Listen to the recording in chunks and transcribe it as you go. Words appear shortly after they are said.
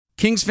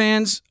Kings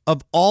fans,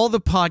 of all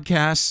the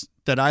podcasts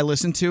that I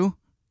listen to,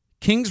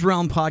 Kings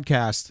Realm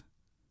Podcast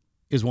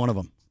is one of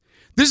them.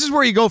 This is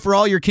where you go for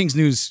all your Kings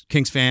news,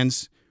 Kings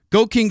fans.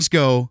 Go Kings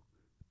Go.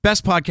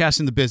 Best podcast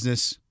in the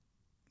business.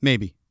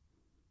 Maybe.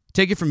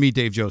 Take it from me,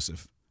 Dave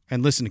Joseph,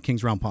 and listen to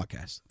Kings Realm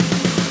Podcast.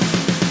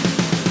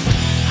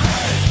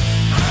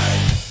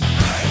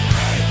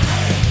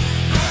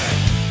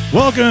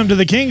 Welcome to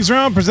the Kings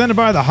Realm, presented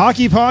by the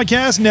Hockey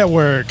Podcast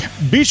Network.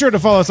 Be sure to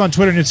follow us on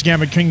Twitter and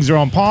Instagram at Kings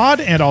Realm Pod,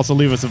 and also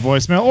leave us a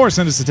voicemail or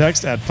send us a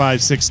text at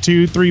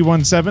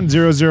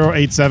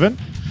 562-317-0087.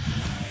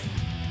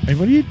 Hey,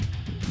 what are you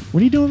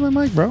doing with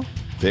my mic, bro?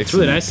 It's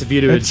really nice of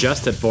you to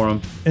adjust it for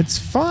him. It's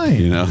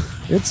fine. You know,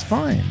 it's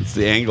fine. it's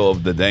the angle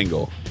of the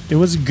dangle. It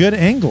was a good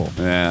angle.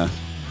 Yeah.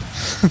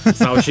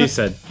 That's not what she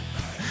said.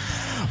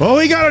 Well,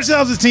 we got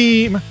ourselves a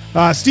team.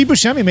 Steve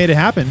Buscemi made it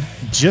happen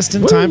just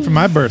in time for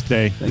my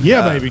birthday.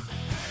 Yeah, God. baby.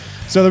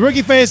 So the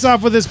rookie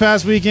face-off with this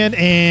past weekend,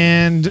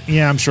 and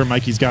yeah, I'm sure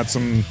Mikey's got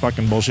some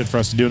fucking bullshit for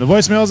us to do in the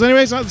voicemails.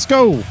 Anyways, let's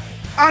go.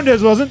 I'm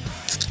James Wilson.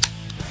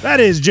 That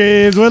is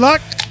James Whitlock.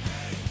 I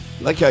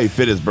like how you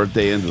fit his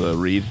birthday into the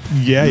read.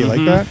 Yeah, you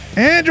like that?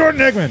 And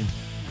Jordan Hickman.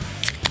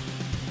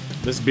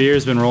 This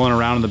beer's been rolling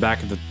around in the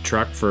back of the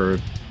truck for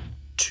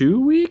 2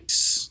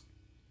 weeks.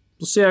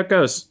 We'll see how it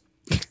goes.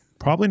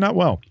 Probably not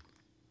well.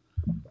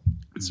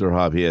 Sir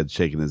Hobhead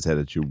shaking his head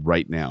at you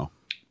right now.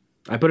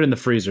 I put it in the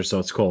freezer, so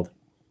it's cold.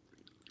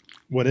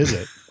 What is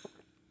it?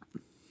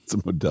 It's a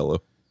Modelo.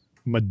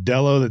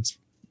 Modelo that's...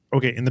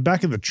 Okay, in the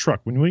back of the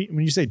truck. When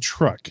you say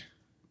truck,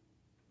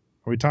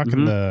 are we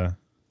talking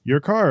your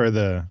car or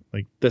the...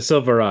 like? The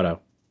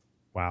Silverado.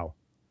 Wow.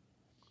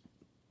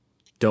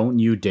 Don't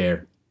you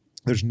dare.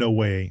 There's no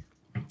way.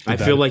 I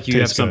feel like you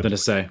have tastes something good. to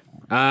say.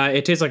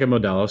 It tastes like a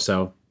Modelo,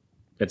 so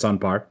it's on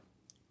par.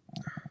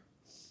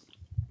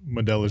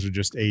 Modelos are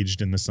just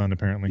aged in the sun,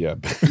 apparently. Yeah.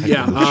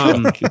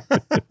 Yeah.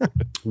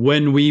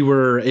 When we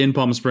were in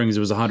Palm Springs, it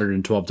was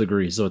 112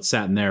 degrees, so it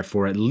sat in there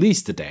for at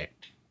least a day.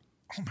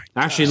 Oh my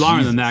Actually,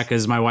 longer than that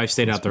because my wife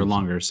stayed out there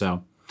longer.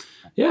 So,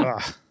 yeah,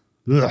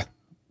 Ugh.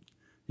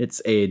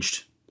 it's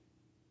aged.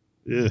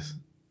 Ugh.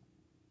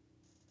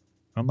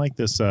 Unlike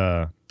this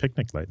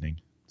picnic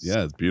lightning.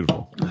 Yeah, it's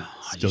beautiful.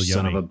 Still You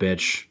son yummy. of a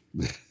bitch.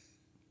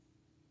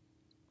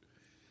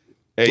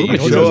 Hey, Look you at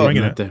Joe's show up.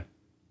 bringing up there.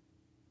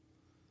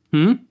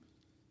 Hmm?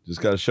 Just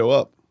got to show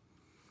up.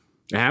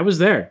 I was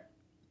there.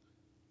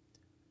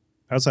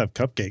 I also have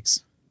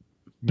cupcakes.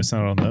 Missing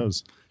out on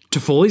those.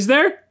 Toffoli's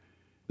there?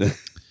 I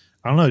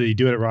don't know. Did you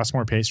do it at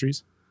Rossmore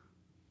Pastries?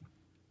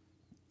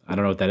 I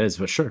don't know what that is,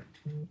 but sure.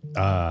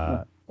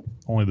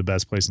 Only the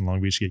best place in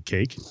Long Beach to get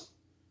cake.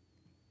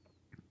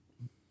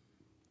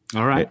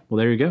 All right. Well,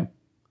 there you go.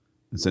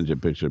 I sent you a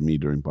picture of me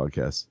during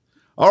podcasts.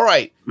 All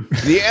right.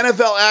 The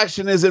NFL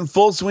action is in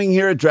full swing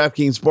here at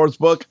DraftKings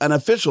Sportsbook, an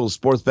official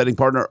sports betting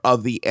partner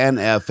of the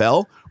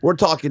NFL. We're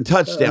talking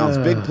touchdowns,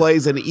 big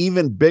plays, and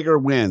even bigger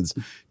wins.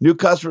 New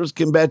customers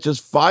can bet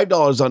just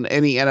 $5 on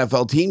any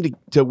NFL team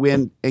to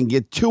win and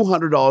get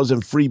 $200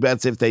 in free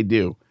bets if they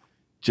do,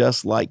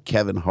 just like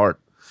Kevin Hart.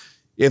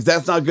 If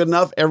that's not good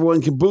enough,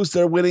 everyone can boost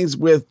their winnings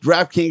with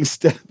DraftKings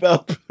Step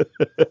Up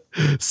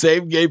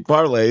Same Game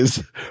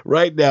Parlays.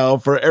 Right now,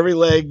 for every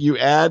leg you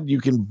add,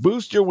 you can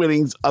boost your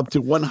winnings up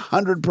to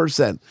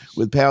 100%.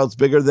 With payouts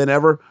bigger than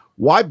ever,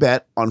 why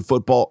bet on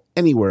football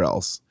anywhere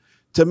else?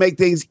 To make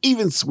things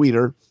even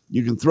sweeter,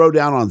 you can throw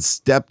down on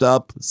Stepped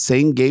Up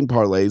Same Game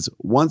Parlays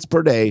once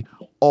per day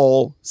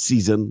all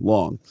season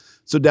long.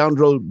 So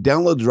download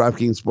the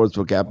DraftKings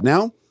Sportsbook app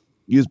now.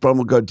 Use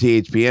promo code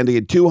THPN to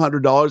get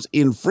 $200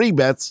 in free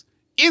bets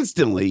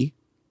instantly,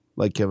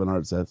 like Kevin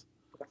Hart says.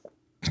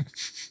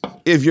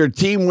 If your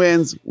team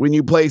wins when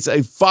you place a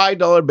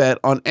 $5 bet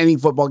on any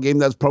football game,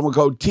 that's promo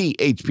code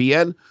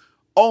THPN,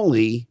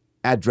 only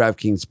at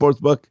DraftKings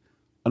Sportsbook,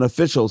 an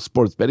official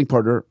sports betting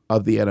partner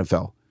of the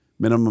NFL.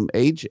 Minimum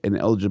age and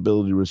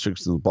eligibility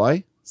restrictions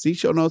apply. See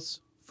show notes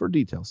for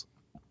details.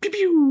 Pew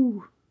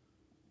pew.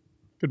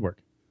 Good work.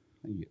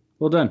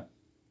 Well done.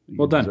 You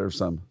Well done. deserve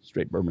some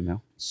straight bourbon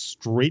now.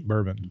 Straight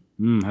bourbon.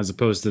 As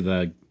opposed to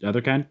the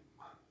other kind?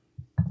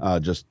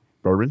 Just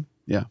bourbon?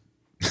 Yeah.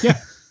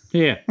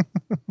 Yeah.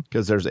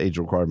 Because there's age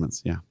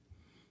requirements. Yeah.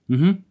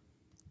 Mm-hmm.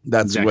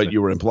 That's Exactly. what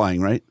you were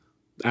implying, right?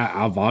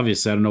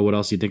 Obviously, I don't know what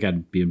else you think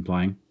I'd be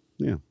implying.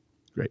 Yeah.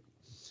 Great.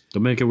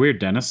 Don't make it weird,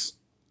 Dennis.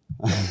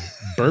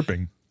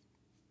 Burping.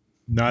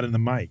 Not in the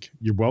mic.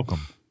 You're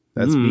welcome.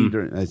 That's me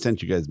during. I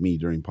sent you guys me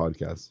during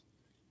podcasts.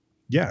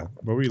 Yeah.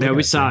 What were you Yeah, looking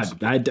we at, saw James?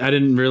 it. I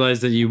didn't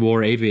realize that you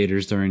wore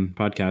aviators during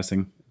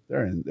podcasting.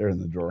 They're in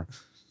the drawer.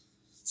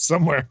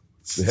 Somewhere.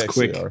 They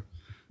actually quick. are.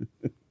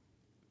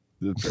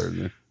 They're in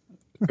there.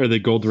 Are they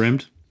gold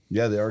rimmed?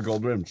 Yeah, they are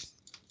gold rimmed.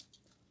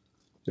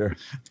 Sure.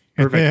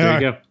 Perfect. Yeah.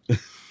 There you go.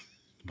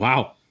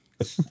 Wow.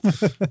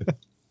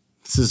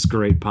 This is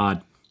great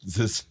pod.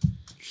 This.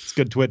 It's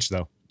good Twitch,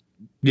 though.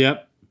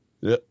 Yep.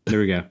 Yep. There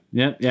we go.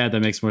 Yep. Yeah, that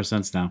makes more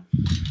sense now.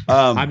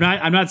 Um,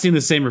 I'm not seeing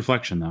the same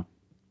reflection though.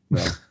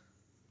 well,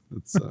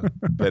 it's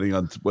depending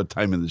on what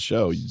time in the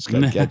show, you just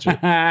got to catch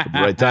it at the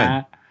right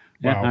time.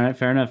 Yeah. Wow. All right.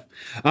 Fair enough.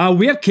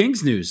 We have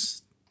Kings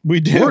news. We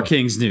do. More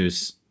Kings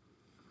news.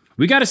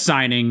 We got a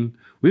signing.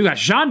 We've got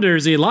Sean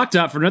Dursey locked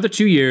up for another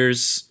 2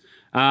 years.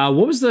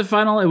 What was the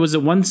final? It was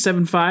at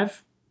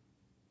 175.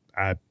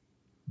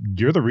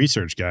 You're the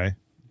research guy.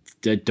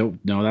 I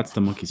don't know. That's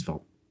the monkey's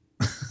fault.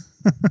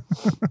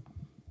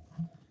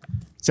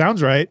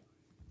 Sounds right.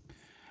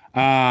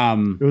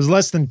 It was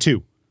less than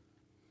 2.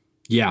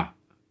 Yeah,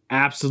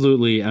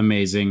 absolutely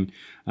amazing.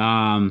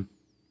 I'd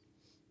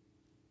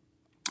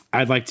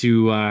like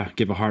to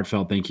give a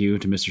heartfelt thank you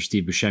to Mr.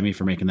 Steve Buscemi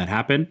for making that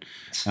happen.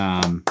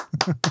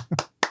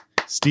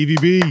 Stevie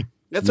B.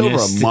 That's over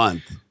a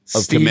month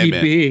of Stevie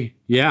commitment. B.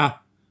 Yeah.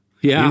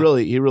 Yeah.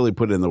 He really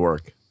put in the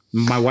work.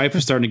 My wife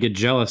is starting to get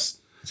jealous.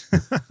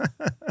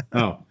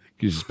 Oh,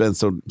 You spend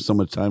so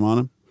much time on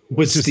him.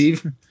 with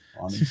Steve?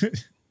 On him.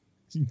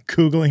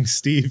 Googling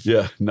Steve.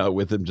 Yeah, not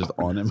with him, just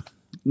on him.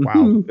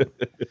 Wow.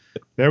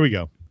 There we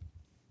go.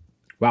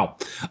 Wow.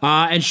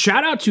 And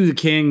shout out to the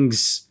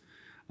Kings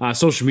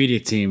social media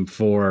team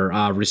for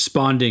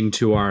responding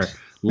to our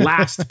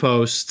last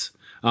post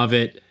of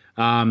it.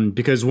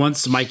 Because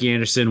once Mikey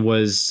Anderson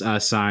was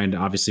signed,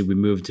 obviously we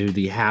moved to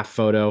the half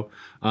photo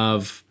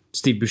of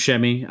Steve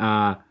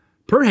Buscemi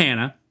per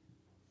Hannah.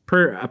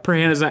 Per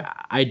Hannah's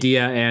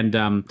idea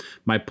and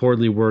my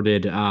poorly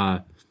worded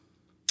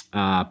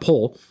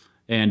poll.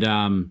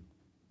 And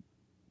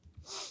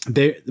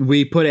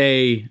we put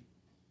a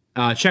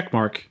check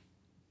mark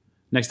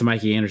next to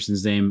Mikey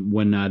Anderson's name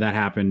when that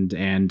happened,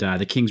 and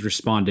the Kings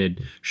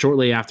responded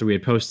shortly after we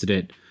had posted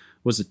it.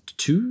 Was it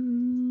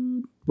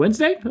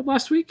Wednesday of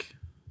last week?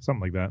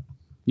 Something like that.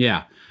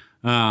 Yeah.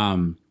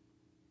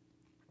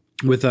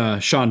 With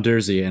Sean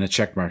Dursey and a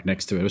check mark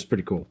next to it. It was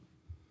pretty cool.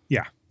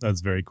 Yeah,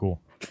 that's very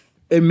cool.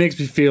 It makes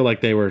me feel like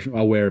they were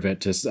aware of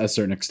it to a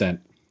certain extent.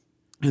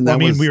 And Well, that I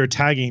mean, was, we were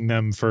tagging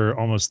them for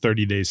almost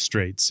 30 days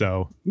straight.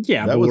 So,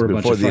 Yeah, that but was we're a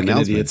bunch before of the fucking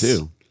announcement idiots.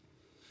 too.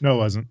 no, it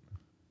wasn't.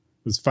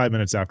 It was 5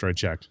 minutes after I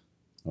checked.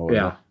 Oh,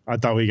 Yeah. I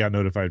thought we got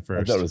notified I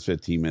first. thought it was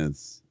 15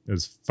 minutes. It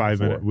was 5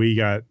 Before. minutes.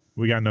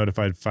 We got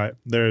notified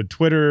the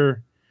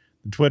Twitter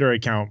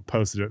account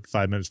posted it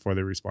 5 minutes before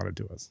they responded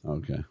to us.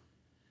 Okay. I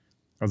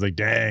was like,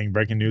 dang,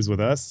 breaking news with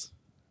us.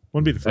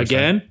 Wouldn't be the first time.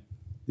 Again?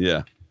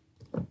 Yeah.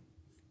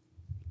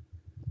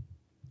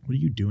 What are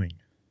you doing?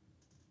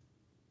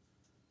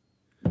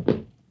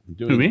 I'm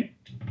doing Who, me?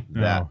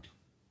 that.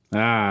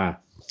 Ah.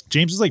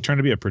 James is like trying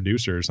to be a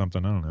producer or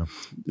something. I don't know.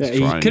 Yeah, you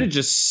trying. could have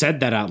just said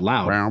that out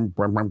loud. Brown,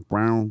 brown, brown,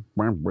 brown,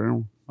 brown,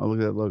 brown. Oh, look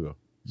at that logo.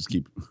 Just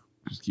keep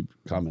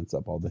comments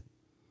up all day.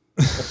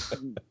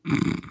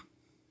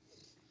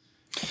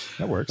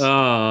 That works.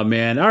 Oh,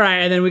 man. All right.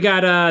 And then we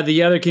got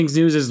the other Kings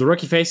news is the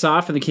rookie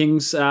face-off, and the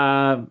Kings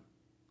little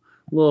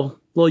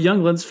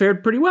younglings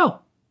fared pretty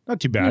well. Not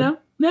too bad. You know?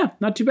 Yeah,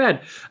 not too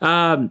bad.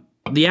 The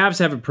Avs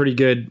have a pretty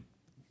good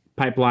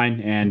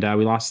pipeline, and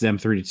we lost to them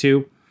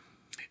 3-2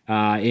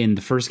 in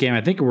the first game.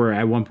 I think we're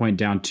at one point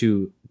down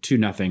 2-0 to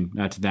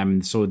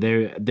them, so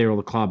they're able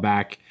to claw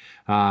back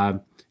and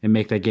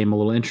make that game a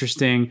little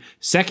interesting.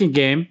 Second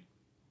game,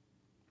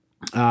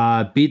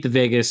 beat the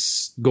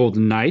Vegas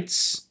Golden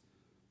Knights,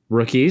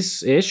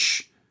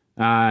 rookies-ish,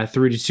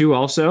 3-2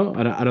 also,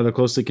 another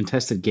closely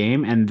contested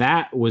game, and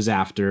that was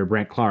after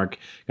Brant Clark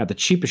got the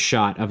cheapest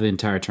shot of the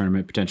entire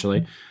tournament,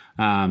 potentially.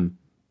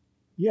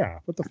 Yeah.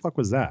 What the fuck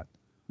was that?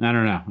 I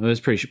don't know. It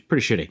was pretty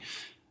shitty.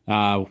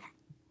 What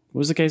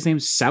was the guy's name?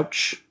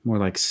 Souch? More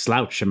like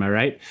slouch, am I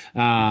right?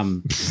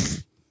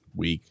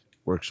 Weak.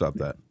 Workshop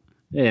that.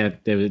 Yeah,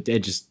 it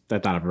just, I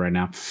thought of it right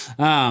now.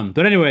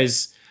 But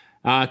anyways,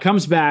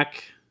 comes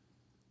back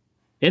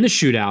in the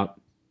shootout,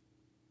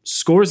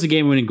 scores the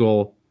game-winning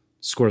goal,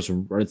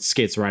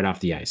 skates right off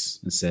the ice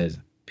and says,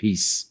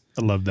 peace.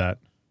 I love that.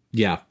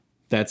 Yeah,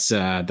 that's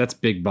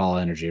big ball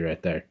energy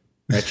right there.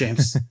 Right,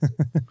 James?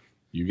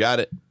 You got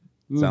it.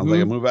 Sounds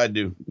like a move I'd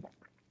do.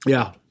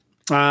 Yeah.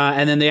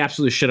 And then they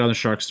absolutely shit on the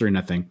Sharks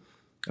 3-0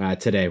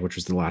 today, which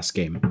was the last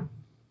game.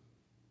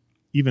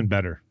 Even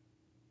better.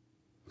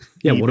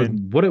 Yeah,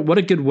 Even what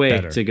a good way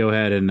better. to go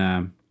ahead and I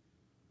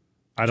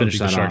don't Finish think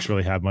the that Sharks off.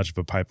 really have much of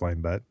a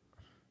pipeline, but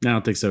I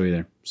don't think so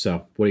either.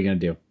 So what are you gonna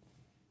do?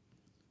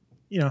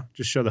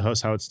 Just show the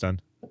host how it's done.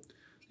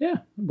 Yeah,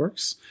 it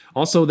works.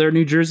 Also, their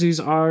new jerseys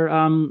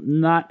are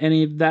not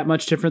any that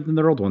much different than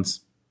their old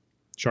ones.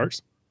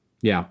 Sharks?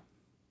 Yeah,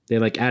 they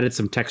like added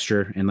some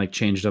texture and like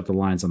changed up the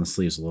lines on the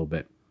sleeves a little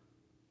bit,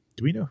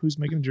 Do we know who's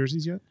making the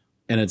jerseys yet?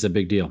 and it's a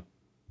big deal.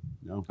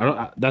 No. I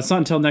don't. That's not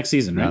until next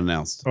season, Not right?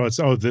 announced.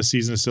 This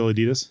season is still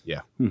Adidas?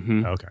 Yeah.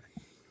 Mm-hmm. Okay.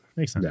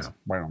 Makes sense. Yeah.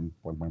 Brown,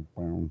 brown, brown,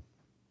 brown.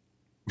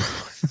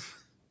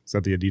 Is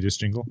that the Adidas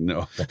jingle?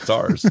 No, that's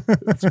ours.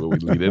 That's what we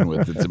lead in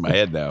with. It's in my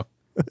head now.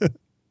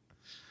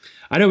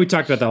 I know we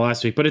talked about that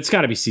last week, but it's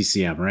got to be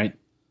CCM, right?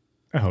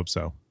 I hope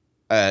so.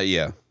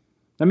 Yeah.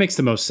 That makes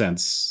the most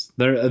sense.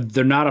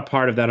 They're not a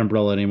part of that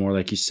umbrella anymore,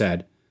 like you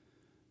said,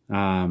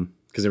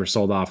 because they were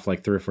sold off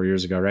like 3 or 4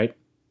 years ago, right?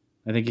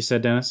 I think you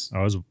said, Dennis.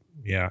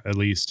 At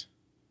least.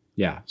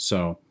 Yeah.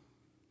 So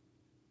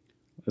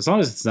as long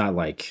as it's not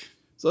like,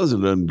 So it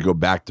doesn't go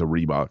back to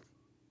Reebok.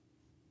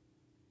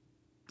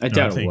 I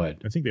doubt it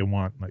would. I think they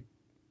want like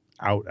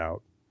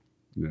out.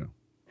 Yeah.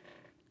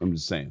 I'm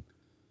just saying.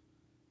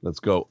 Let's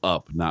go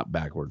up, not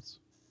backwards.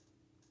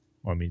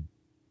 Well, I mean,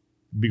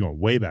 be going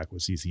way back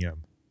with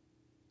CCM.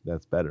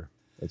 That's better.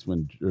 That's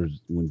when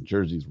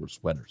jerseys were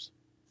sweaters.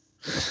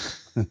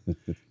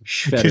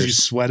 Because you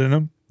sweat in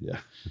them. Yeah.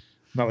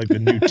 Not like the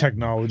new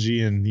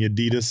technology and the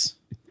Adidas.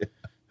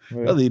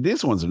 Oh, the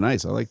Adidas ones are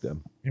nice. I like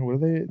them. Yeah, what are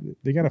they?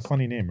 They got a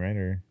funny name, right?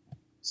 Or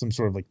some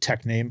sort of like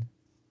tech name.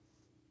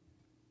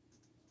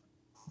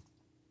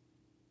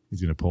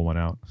 He's gonna pull one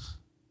out.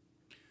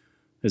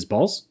 His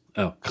balls?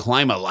 Oh,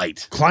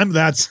 Climalite.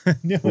 That's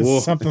Whoa.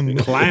 something.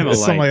 Climalite.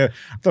 Something like,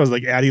 I thought it was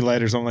like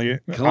Adilite or something like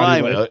it.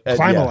 Climalite.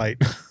 Climalite.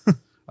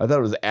 I thought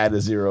it was Add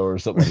a Zero or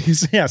something.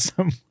 Yeah,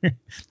 somewhere.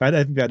 I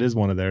think that is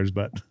one of theirs,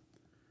 but Do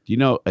you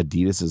know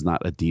Adidas is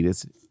not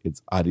Adidas?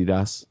 It's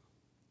Adidas.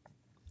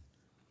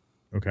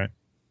 okay.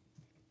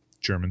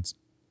 Germans.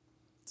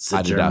 it's the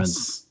Adidas.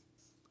 Germans.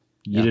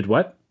 You Yeah. did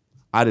what?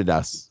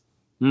 Adidas.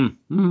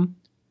 Mm-hmm.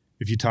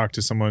 If you talk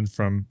to someone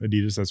from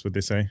Adidas, that's what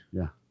they say.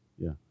 Yeah.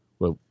 Yeah.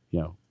 Well,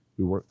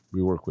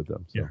 we work with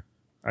them. So Yeah.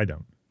 I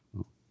don't.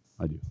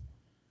 I do.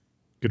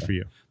 Good for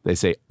you. They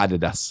say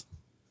Adidas.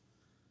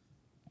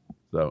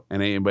 So,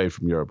 and anybody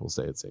from Europe will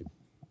say it same.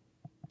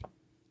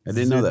 I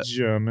didn't know The that.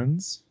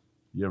 Germans.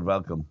 You're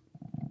welcome.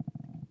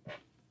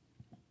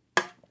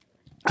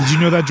 Did you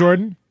know that,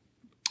 Jordan?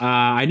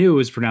 I knew it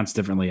was pronounced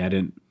differently. I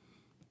didn't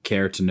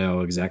care to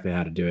know exactly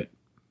how to do it.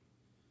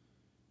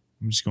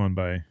 I'm just going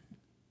by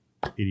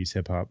 80s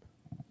hip hop.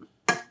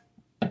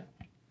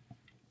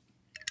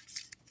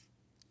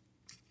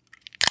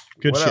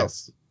 Good What shit.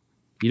 else?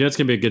 You know it's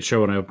going to be a good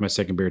show when I open my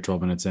second beer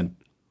 12 minutes in.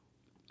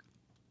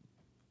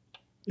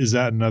 Is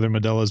that another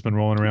Modelo has been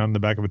rolling around in the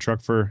back of a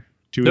truck for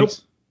 2 Nope.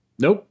 weeks?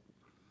 Nope.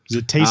 Does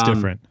it taste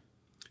different?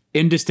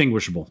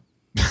 Indistinguishable.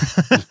 I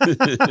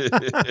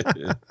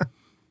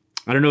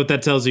don't know what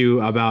that tells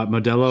you about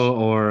Modelo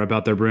or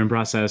about their brewing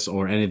process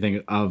or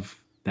anything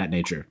of that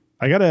nature.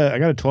 I got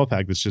a 12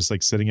 pack that's just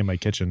like sitting in my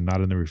kitchen,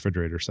 not in the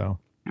refrigerator. So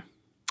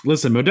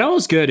Listen,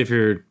 Modelo's good if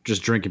you're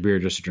just drinking beer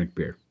just to drink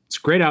beer. It's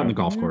great out in the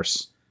golf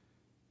course.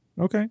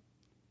 okay,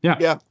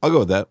 Yeah, I'll go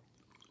with that.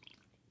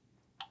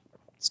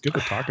 it's good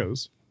with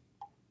tacos.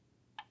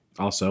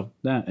 Also,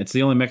 it's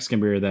the only Mexican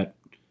beer that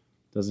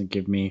doesn't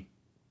give me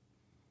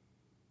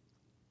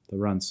the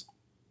runs.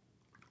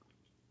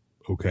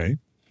 Okay,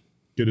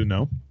 good to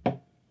know.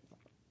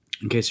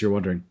 In case you're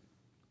wondering.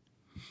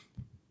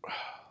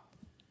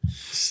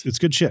 It's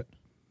good shit.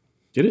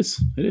 It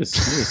is. It is.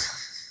 It is.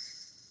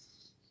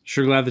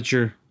 Sure glad that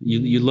you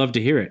love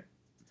to hear it.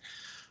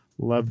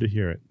 Love to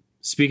hear it.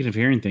 Speaking of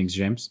hearing things,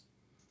 James.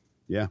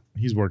 Yeah.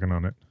 He's working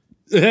on it.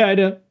 I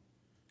know.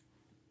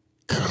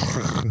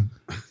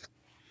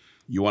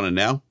 You want it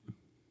now?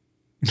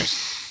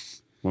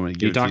 Want me to You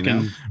give it to talking, you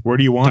now? Where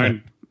do you want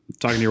it?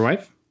 talking to your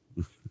wife?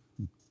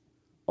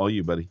 All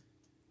you, buddy.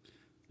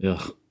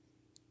 Ugh.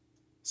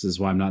 This is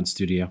why I'm not in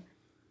studio.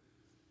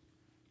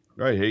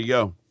 All right, here you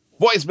go.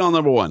 Voicemail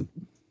number 1.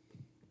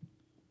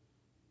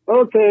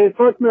 Okay,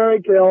 fuck,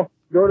 marry, kill.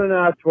 Jordan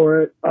asked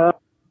for it.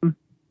 It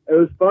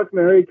was fuck,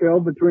 marry,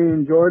 kill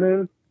between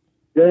Jordan,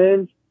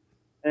 James,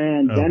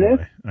 and Oh, Dennis.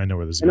 boy. I know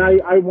where this is And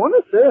going. I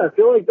want to say, I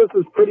feel like this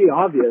is pretty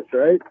obvious,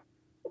 right?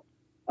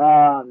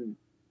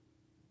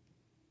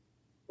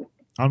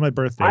 On my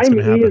birthday, it's I'm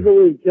going to happen.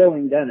 easily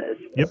killing Dennis.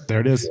 Yep, there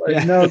it is.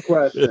 Like, no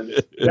question. There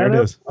it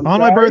Dennis, is. I'm On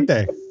my sorry.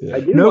 birthday. I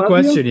do No love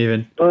question, you,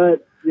 even.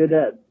 but you're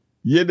dead.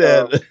 You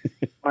did.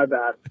 My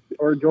bad.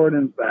 Or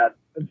Jordan's bad.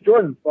 It's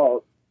Jordan's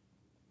fault.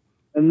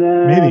 And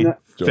then Maybe.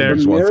 the Fair.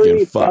 Just wants to marry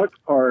get fuck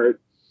fucked.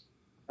 part,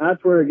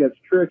 that's where it gets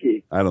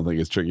tricky. I don't think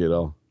it's tricky at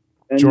all.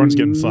 And Jordan's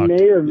you getting fucked.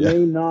 may or Yeah.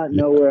 may not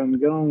know where I'm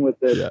going with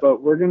this, Yeah.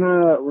 but we're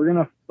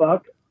gonna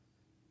fuck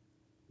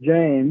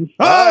James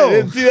Oh, I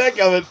didn't see that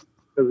coming.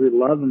 because we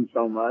love him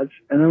so much,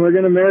 and then we're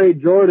gonna marry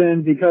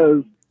Jordan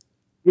because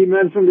he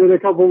mentioned it a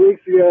couple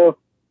weeks ago.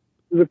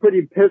 It's a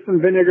pretty piss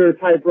and vinegar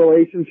type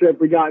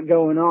relationship we got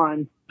going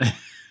on, and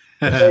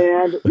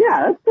yeah,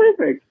 that's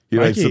perfect. He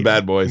likes Mikey- the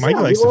bad boys. Mike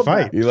Yeah, likes we to love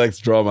fight. He likes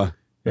drama.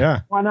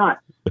 Yeah. Why not?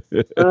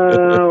 What's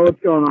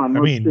going on? I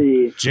Let's mean,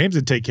 see. James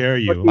would take care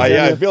of you. What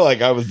I feel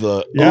like I was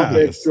the Yeah.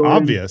 obvious. Jordan.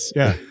 Obvious.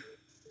 Yeah.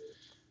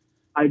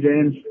 Hi,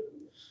 James.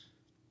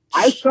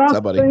 I stopped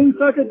up, buddy? saying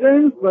suck it,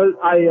 James, but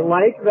I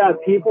like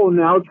that people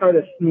now try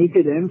to sneak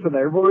it into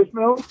their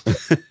voicemail.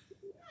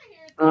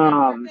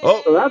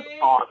 Oh. So that's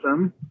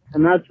awesome.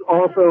 And that's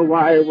also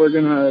why we're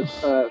going to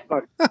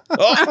fuck. Oh,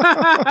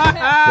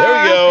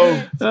 there we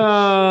go.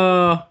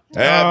 Oh,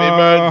 Happy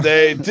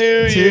birthday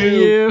to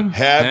you.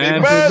 Happy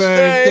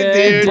birthday,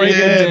 dear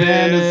dear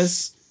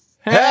Dennis.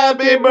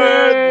 Happy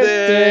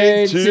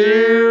birthday to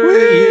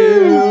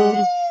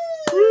you.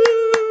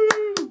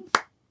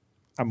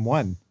 I'm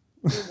one.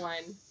 You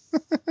won.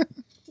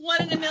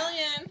 1 in a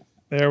million.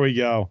 There we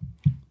go.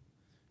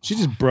 She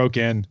just broke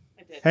in.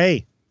 I did.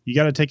 Hey, you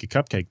got to take a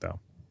cupcake, though.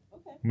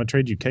 Okay. I'm going to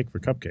trade you cake for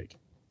cupcake.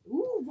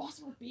 Ooh,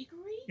 Rossmore Bakery?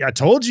 Yeah, I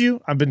told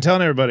you. I've been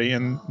telling everybody,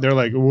 and they're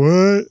like,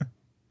 what?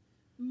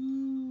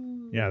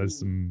 Ooh. Yeah, there's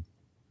some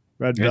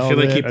red I feel velvet.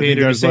 like you I paid think her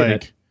to there's say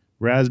like that.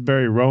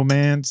 raspberry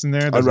romance in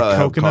there. I'd There's rather a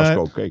have coconut.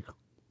 Costco cake.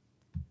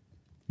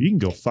 You can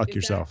go fuck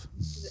yourself.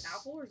 Is it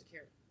apple or is it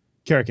carrot?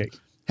 Carrot cake.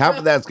 Half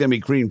of that's gonna be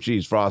cream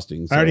cheese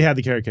frosting. I already so had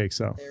the carrot cake,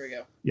 so There we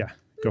go. yeah,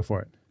 go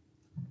for it.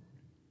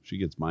 She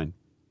gets mine.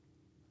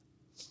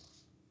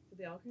 Are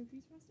they all cream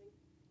cheese frosting?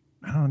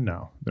 I don't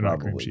know. They're not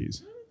cream Probably.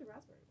 cheese. I don't like the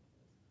raspberry.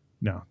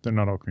 No, they're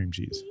not all cream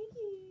cheese. Thank you.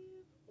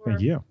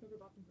 Thank you. whoever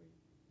bought them for you.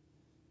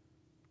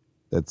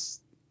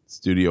 That's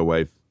studio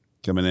wife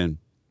coming in.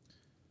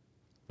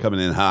 Coming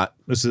in hot.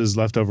 This is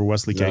leftover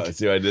Wesley No, cake.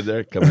 see what I did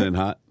there? Coming in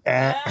hot.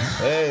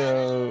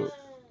 Hey,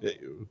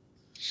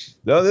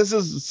 no, this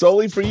is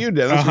solely for you,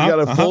 Dennis. We got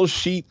a full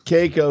sheet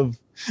cake of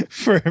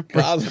for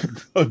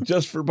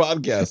just for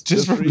podcast.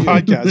 just for you.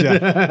 podcast,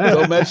 yeah.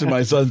 Don't mention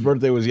my son's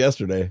birthday was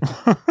yesterday.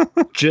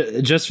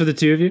 Just for the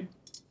two of you?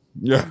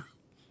 Yeah.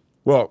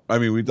 Well, I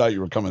mean, we thought you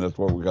were coming. That's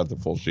why we got the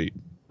full sheet.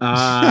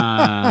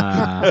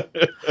 Ah.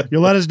 You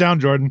let us down,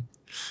 Jordan.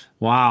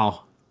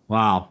 Wow.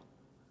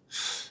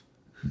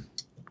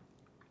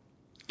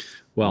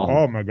 Well,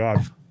 Oh my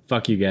god.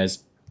 fuck you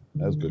guys.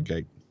 That was good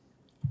cake.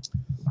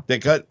 They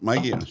cut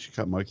Mikey. She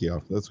cut Mikey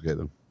off. That's okay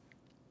then.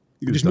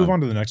 He was Just done. move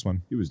on to the next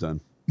one. He was done.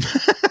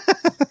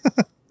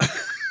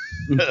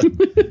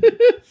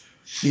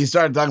 He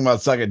started talking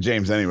about suck at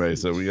James anyway,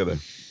 so we gotta.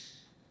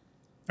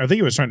 I think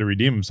he was trying to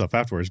redeem himself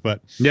afterwards,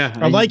 but Yeah.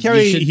 I like how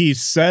you he, should- he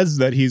says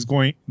that he's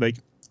going like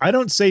I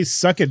don't say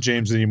suck at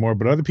James anymore,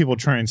 but other people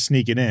try and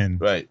sneak it in.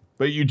 Right,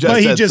 but you just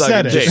But he said just suck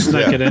said at it. James.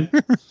 snuck Yeah. it in.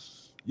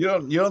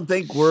 You don't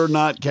think we're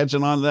not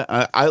catching on to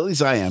that? At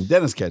least I am.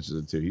 Dennis catches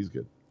it too. He's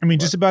good. I mean,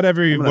 just about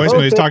every gonna-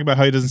 voicemail he's talking about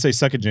how he doesn't say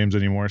suck at James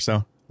anymore.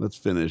 So Let's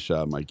finish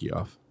Mikey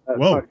off.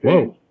 Whoa,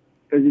 whoa.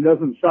 Because he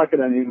doesn't suck it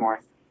anymore.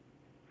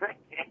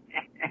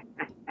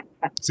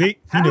 see,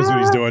 he knows what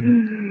he's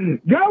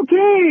doing. Go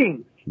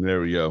King!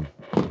 There we go.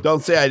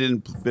 Don't say I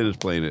didn't finish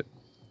playing it.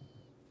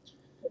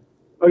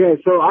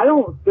 Okay, so I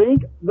don't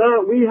think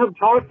that we have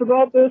talked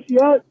about this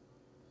yet,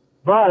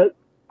 but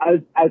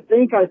I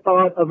think I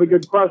thought of a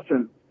good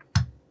question.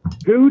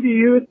 Who do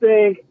you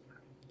think,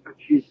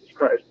 Jesus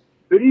Christ,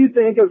 who do you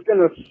think is going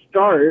to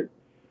start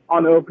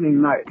on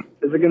opening night?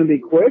 Is it going to be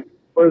Quick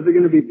or is it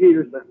going to be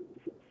Peterson?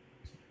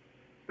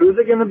 Who's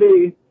it going to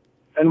be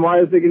and why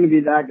is it going to be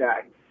that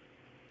guy?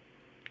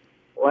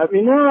 Let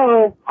me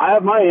know. I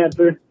have my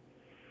answer.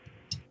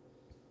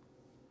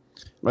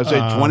 I say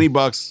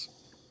 $20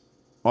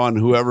 on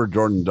whoever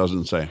Jordan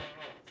doesn't say.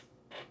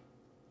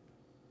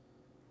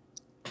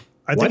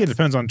 I think it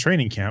depends on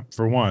training camp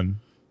for one,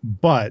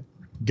 but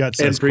Gut And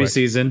says quick.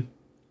 preseason.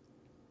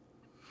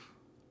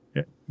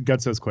 Yeah,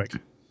 Gut says quick.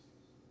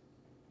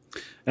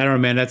 I don't know,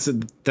 man. That's a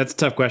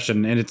tough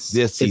question, and it's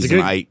This it's a season,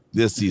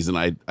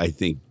 good, I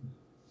think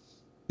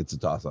it's a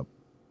toss up.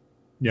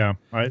 Yeah,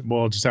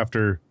 well, just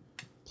after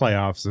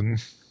playoffs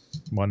and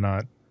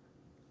whatnot.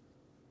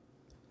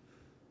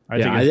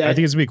 I think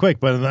it's gonna be quick,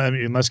 but I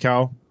mean, unless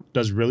Cal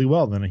does really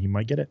well, then he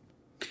might get it.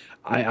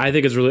 I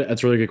think that's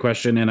a really good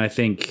question, and I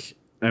think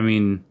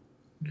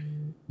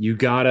you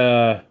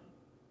gotta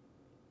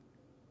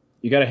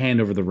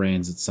hand over the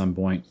reins at some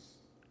point,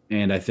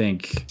 and I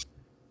think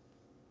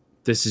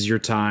this is your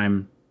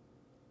time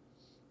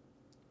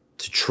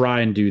to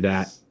try and do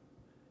that,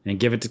 and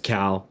give it to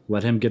Cal.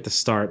 Let him get the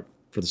start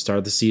for the start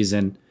of the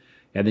season,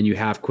 and then you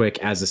have Quick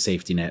as a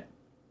safety net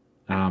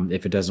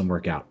if it doesn't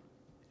work out.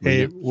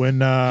 Hey, when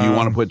Do you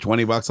want to put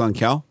 $20 on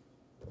Cal?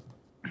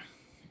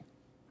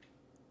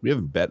 We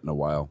haven't bet in a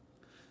while.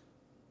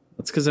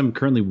 That's because I'm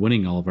currently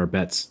winning all of our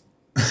bets.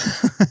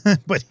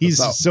 but he's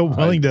That's not- still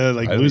willing to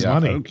lose I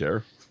money. don't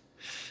care.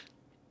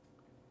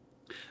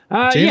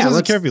 James Yeah, doesn't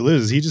let's- care if he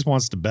loses; he just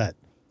wants to bet.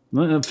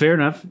 Well, fair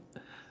enough.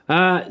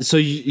 So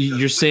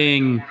you're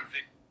saying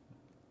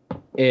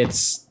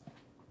it's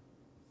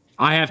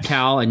I have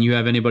Cal and you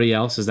have anybody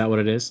else? Is that what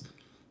it is?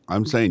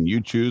 I'm saying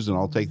you choose and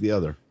I'll take the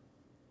other.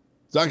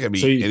 It's not going to be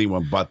So you-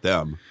 anyone but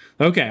them.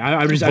 Okay,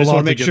 I just want Velocity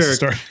to make gets to sure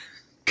start.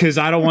 because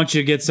I don't want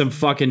you to get some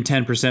fucking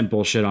 10%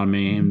 bullshit on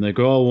me and like,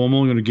 oh, well, I'm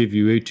only going to give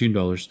you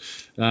 $18.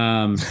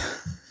 I'm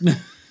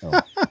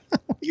gonna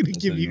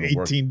give you even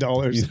work. He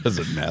 $18.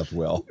 doesn't math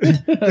well.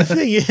 The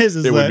thing is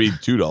It that would be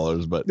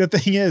 $2, but the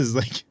thing is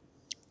like.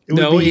 it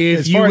No, would be-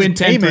 if as you far as win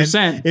payment,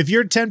 10%. if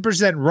you're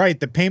 10% right,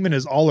 the payment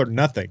is all or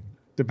nothing,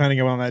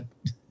 depending on that.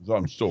 so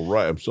I'm still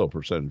right. I'm still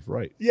percentage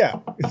right. Yeah,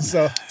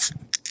 so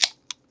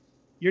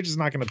you're just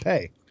not going to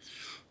pay,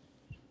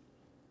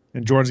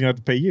 and Jordan's going to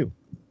have to pay you.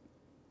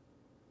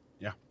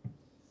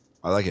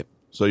 I like it.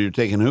 So you're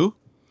taking who?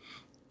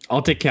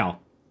 I'll take Cal.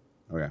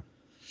 Okay.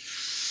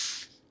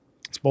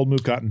 It's bold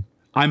move, Cotton.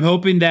 I'm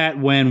hoping that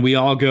when we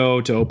all go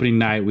to opening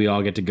night, we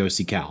all get to go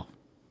see Cal.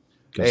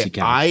 Hey, See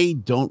Cal. I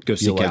don't Go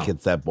see feel like Cal.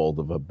 it's that bold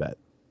of a bet.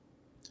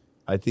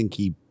 I think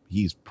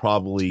he's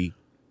probably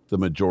the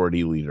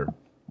majority leader.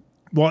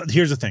 Well,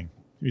 here's the thing: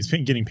 he's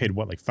been getting paid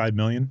what, like $5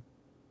 million.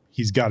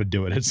 He's got to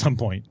do it at some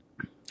point.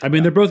 I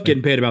mean, they're both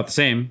getting paid about the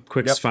same.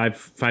 Quick's Yep.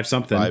 five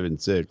something. 5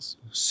 and 6.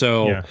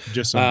 So Yeah,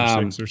 just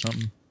under um, 6 or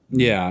something.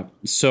 Yeah.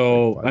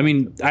 So I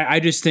mean, I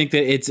just think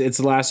that it's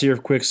the last year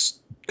of Quick's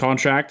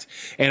contract,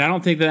 and I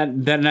don't think that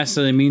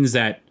necessarily means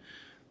that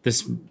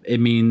it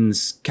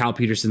means Cal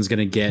Peterson's going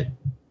to get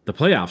the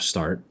playoff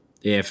start.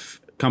 If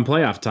come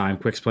playoff time,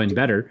 Quick's playing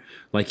better,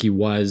 like he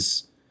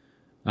was,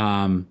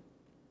 Oh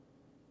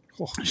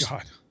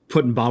God!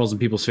 putting bottles in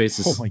people's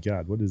faces. Oh my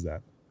God! What is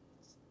that?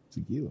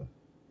 Tequila.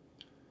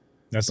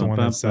 That's the one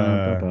that's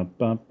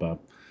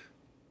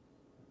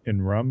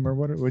in rum or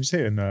what? What'd you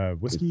say in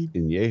whiskey? It's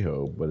in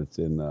Yeho, but it's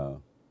in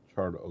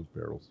charred oak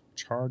barrels.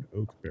 Charred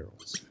oak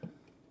barrels.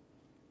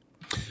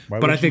 Why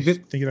But would I think you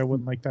that- think I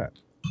wouldn't like that.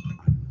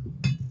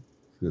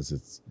 Because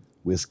it's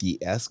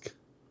whiskey-esque.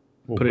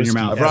 Well, Put it in your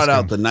whiskey mouth. I brought out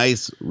esque. the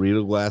nice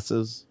Riedel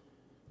glasses.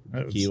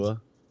 That was-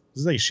 Tequila.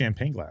 This is like a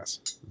champagne glass.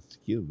 It's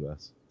tequila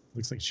glass.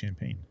 Looks like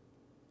champagne.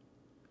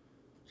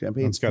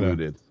 Champagne's It's got a-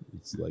 fluted.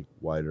 It's like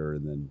wider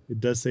and then It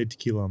does say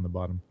tequila on the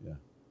bottom. Yeah.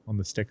 On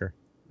the sticker.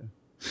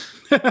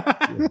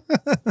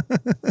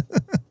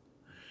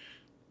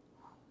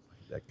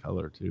 that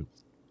color too.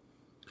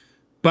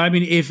 But I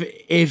mean,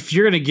 if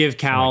you're going to give Oh my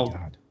Cal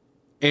God.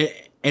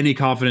 any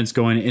confidence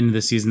going into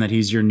the season that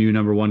he's your new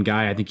number one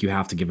guy, I think you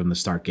have to give him the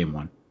start game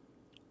one.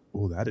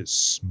 Oh, that is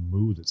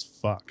smooth as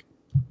fuck.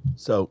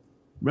 So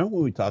remember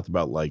when we talked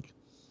about like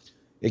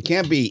it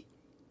can't be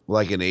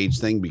like an age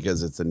thing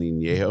because it's an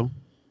añejo,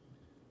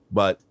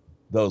 but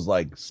those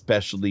like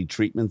specialty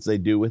treatments they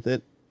do with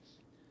it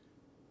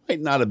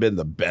might not have been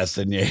the best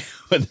añejo.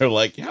 But they're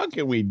like, how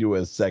can we do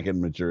a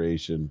second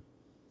maturation?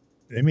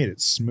 They made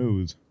it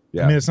smooth.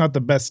 Yeah. I mean, it's not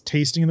the best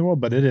tasting in the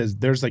world, but it is.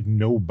 There's like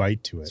no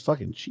bite to It's it.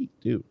 fucking cheap,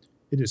 dude.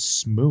 It is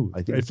smooth.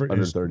 I think it's under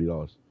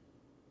 $30.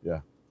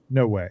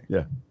 No way.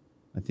 Yeah,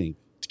 I think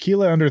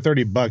Tequila under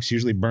 $30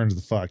 usually burns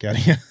the fuck out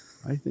of you.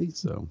 I think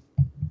so.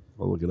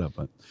 I'll look it up.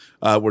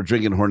 But we're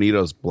drinking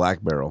Hornitos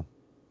Black Barrel.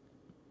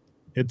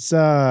 It's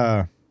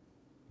good.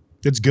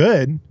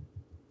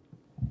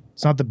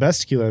 It's not the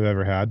best tequila I've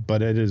ever had,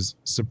 but it is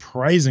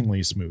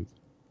surprisingly smooth.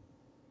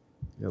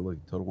 Yeah,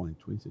 look, total wine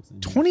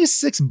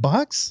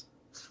 $26,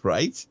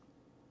 right?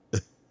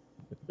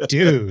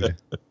 dude.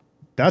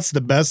 That's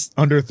the best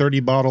under 30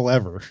 bottle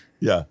ever.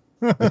 Yeah,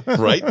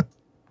 right.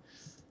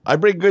 I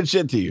bring good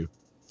shit to you.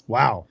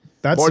 Wow,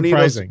 that's Hornitos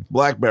surprising.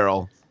 Black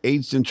Barrel,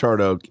 aged in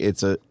charred oak.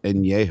 It's a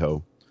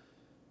añejo.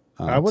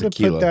 I would have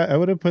put that. I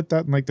would have put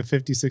that in like the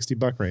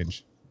 $50-$60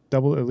 range.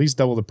 At least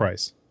double the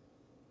price.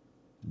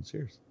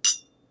 Cheers.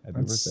 Happy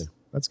That's birthday.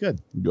 that's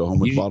good. Go home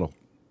with You- bottle.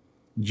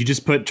 You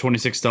just put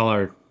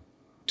 $26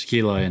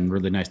 tequila in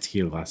really nice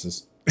tequila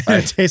glasses.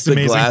 It tastes The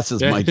amazing,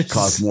 glasses might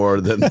cost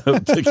more than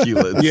the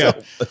tequila.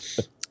 itself.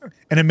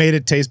 and it made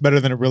it taste better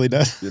than it really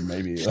does. Yeah,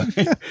 maybe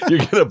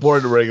you're gonna pour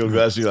it in a regular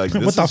glass. You're like,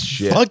 this What the is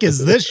shit. fuck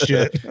is this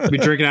shit? Be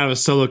drinking out of a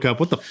solo cup.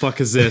 What the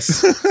fuck is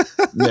this?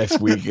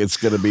 Next week it's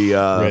gonna be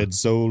Red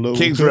Solo.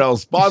 King's Rail,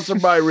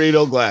 sponsored by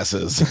Riedel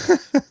Glasses.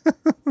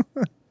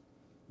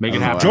 Make it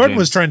know. happen. Jordan James.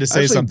 was trying to I say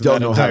actually something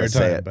don't that know how entire to say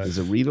time, it. but Is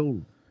it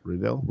Riedel?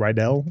 Riedel?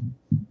 Rydell,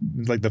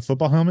 it's like the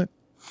football helmet.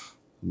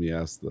 Let me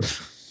ask the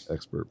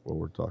expert while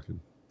we're talking.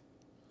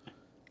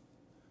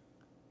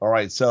 All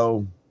right,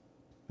 so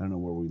I don't know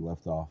where we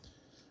left off.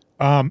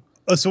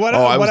 So what?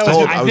 Oh, I what was I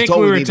told- I was think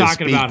told we we were need to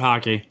talking speak. about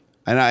hockey.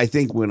 And I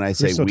think when I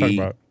say still talking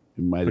we, it about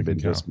might have been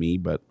freaking just Cal. me,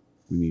 but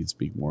we need to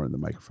speak more in the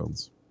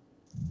microphones.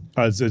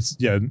 it's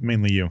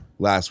mainly you.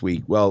 Last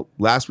week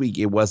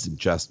it wasn't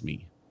just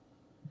me,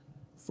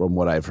 from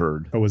what I've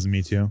heard. Oh, was it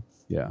me too?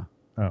 Yeah.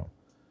 Oh,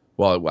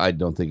 Well, I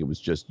don't think it was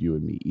just you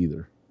and me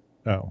either.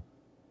 oh,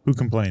 who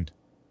complained?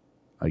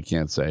 I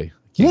can't say.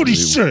 What'd he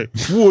say?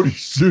 What'd he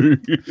say?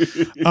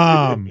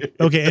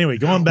 Okay. Anyway,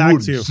 going back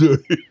What'd he to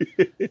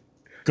say?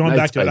 going Nice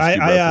back to it. Ice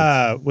Cube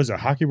I was it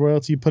Hockey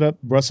Royalty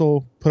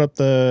Russell put up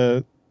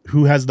the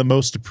who has the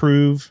most to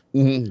prove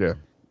Yeah.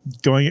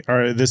 going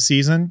or this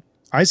season.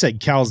 I said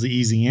Cal's the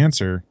easy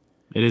answer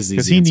It is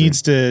because easy he answer.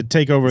 needs to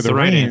take over It's the the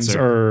right reins,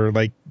 answer. or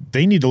like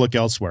they need to look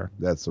elsewhere.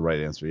 That's the right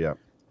answer. Yeah.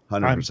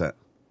 100%.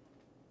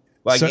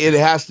 Like So- it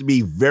has to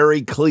be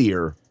very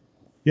clear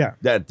Yeah.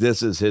 that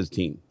this is his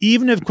team.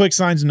 Even if Quick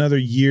signs another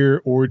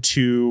year or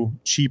two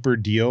cheaper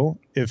deal,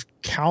 if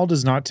Cal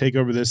does not take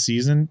over this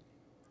season,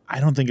 I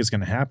don't think it's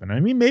going to happen.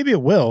 I mean, maybe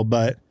it will,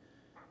 but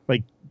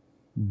like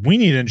we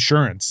need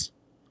insurance.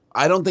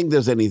 I don't think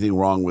there's anything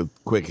wrong with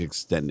Quick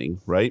extending,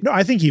 right? No,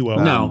 I think he will.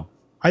 No.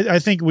 I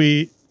think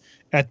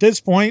at this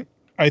point,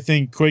 I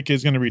think Quick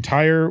is going to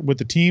retire with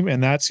the team,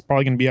 and that's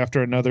probably going to be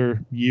after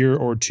another year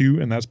or two,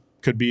 and that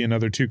could be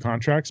another 2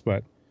 contracts,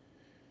 but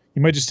he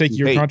might just take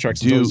year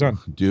contracts until he's done.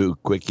 Do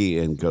Quickie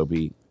and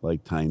Kobe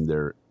like time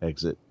their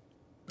exit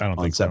I don't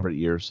on think separate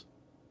years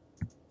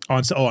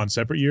on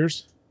separate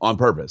years. on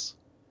purpose?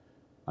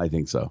 I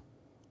think so.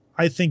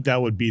 I think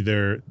that would be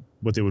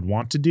what they would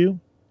want to do,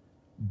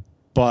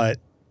 but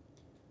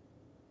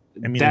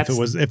I mean,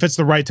 if it's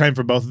the right time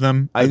for both of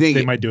them, I think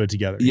they might do it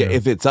together. Yeah, you know?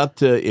 if it's up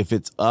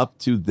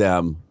to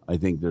them, I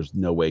think there's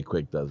no way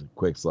Quick does it.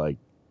 Quick's like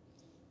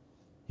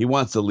he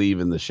wants to leave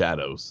in the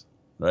shadows,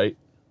 right?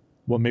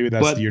 Well, maybe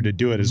that's But the year to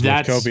do it. Is with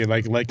that's- Kobe,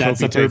 like let That's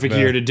Kobe the take perfect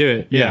year to do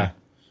it. Yeah.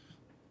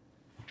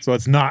 So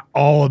it's not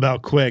all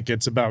about Quick.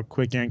 It's about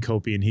Quick and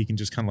Kobe, and he can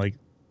just kind of like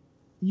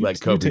let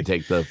Kobe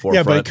take the forefront.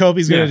 Yeah, but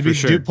Kobe's Yeah, going to for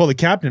sure. pull the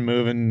captain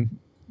move and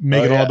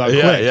make it all yeah, about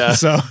yeah, Quick. yeah.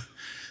 So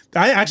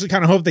I actually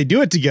kind of hope they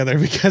do it together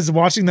because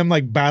watching them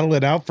like battle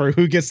it out for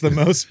who gets the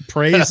most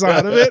praise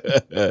out of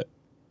it,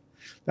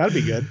 that'd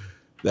be good.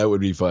 That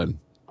would be fun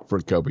for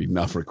Kobe,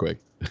 not for Quick.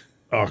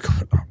 Oh,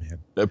 God. Oh man.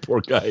 That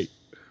poor guy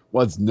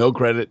wants no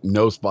credit,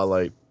 no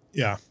spotlight.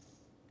 Yeah.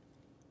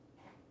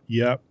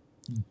 Yep.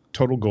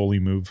 Total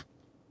goalie move.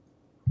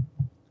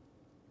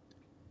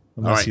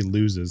 Unless right. he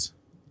loses.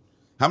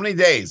 How many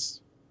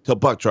days till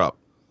puck drop?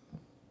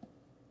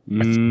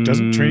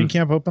 Doesn't training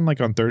camp open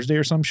like on Thursday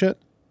or some shit?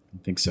 I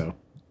think so.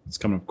 It's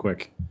coming up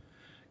quick.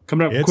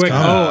 Coming up It's quick.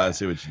 coming. Oh, I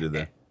see what you did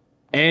there.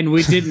 and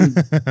we didn't.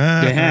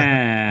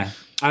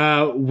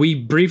 We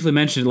briefly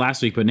mentioned it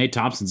last week, but Nate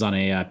Thompson's on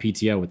a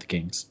PTO with the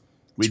Kings.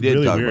 We It's did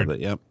really talk weird. about that.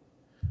 Yep.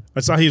 I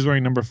saw he was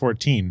wearing number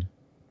 14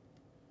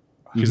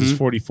 because his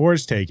 44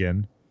 is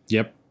taken.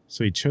 Yep.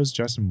 So he chose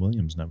Justin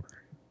Williams' number.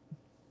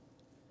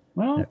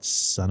 Well, That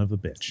son of a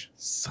bitch.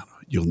 Son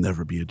of, you'll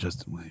never be a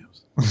Justin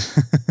Williams.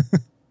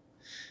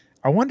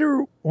 I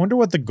wonder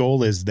what the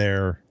goal is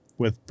there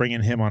with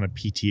bringing him on a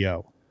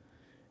PTO.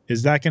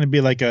 Is that going to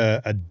be like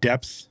a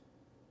depth,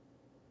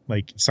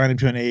 like sign him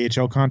to an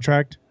AHL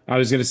contract? I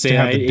was going to To say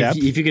have the depth?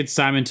 if you could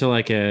sign him to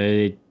like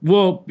a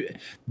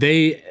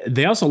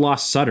they also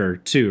lost Sutter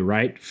too,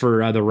 right,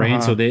 for the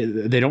Reign, so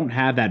they don't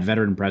have that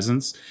veteran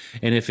presence.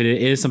 And if it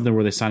is something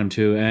where they sign him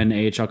to an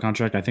AHL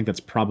contract, I think that's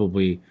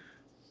probably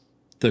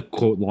the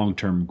quote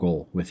long-term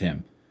goal with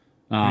him.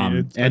 I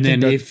And think then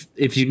that's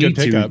if you a good need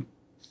to, pickup.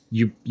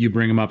 you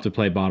bring him up to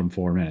play bottom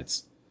 4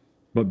 minutes,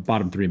 but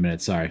bottom 3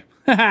 minutes. Sorry.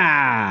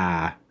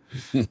 I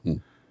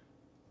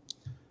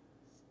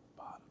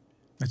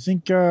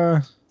think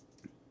I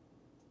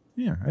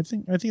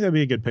think that'd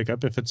be a good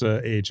pickup if it's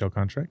a AHL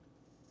contract.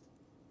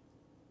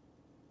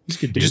 He's a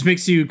good It dude. just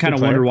makes you kind of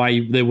Good player. wonder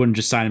why they wouldn't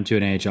just sign him to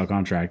an AHL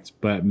contract,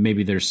 but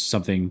maybe there's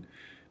something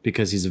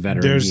because he's a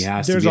veteran. He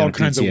has to there's be on all a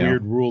kinds of PTO.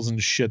 weird rules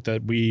and shit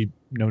that we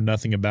know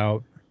nothing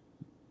about.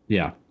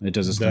 Yeah, it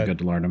does us no that- good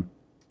to learn them.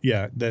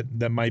 Yeah,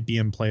 that might be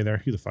in play there.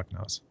 Who the fuck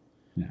knows?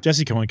 Yeah.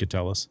 Jesse Cohen could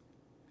tell us.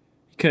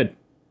 He could.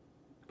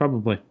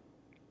 Probably.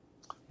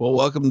 Well,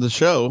 welcome to the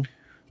show.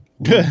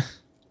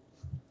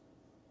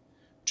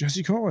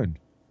 Jesse Cohen.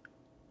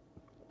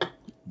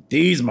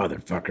 These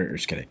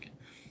motherfuckers. Kidding.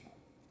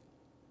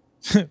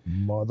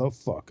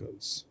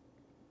 Motherfuckers.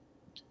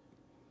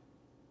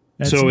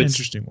 That's So an it's-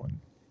 interesting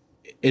one.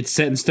 It's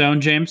set in stone,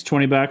 James.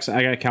 $20.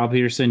 I got Cal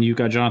Peterson. You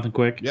got Jonathan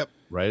Quick. Yep.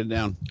 Write it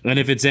down. And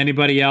if it's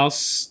anybody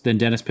else, then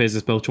Dennis pays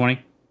us both 20.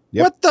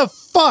 Yep. What the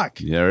fuck?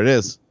 There it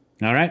is.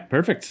 All right.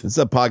 Perfect. It's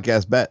a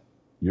podcast bet.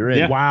 You're in.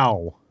 Yeah.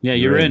 Wow. Yeah,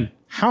 you're You're in. in.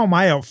 How am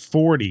I at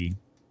 40?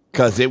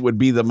 Because it would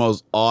be the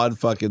most odd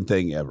fucking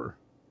thing ever.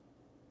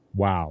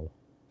 Wow.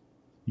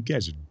 You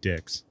guys are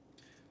dicks.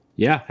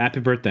 Yeah. Happy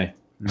birthday.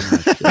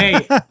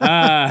 Hey,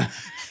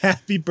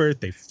 Happy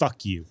birthday.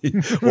 Fuck you.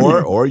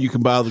 or you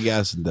can buy all the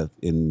gas in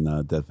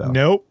Death Valley.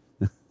 Nope.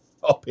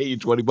 I'll pay you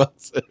 $20.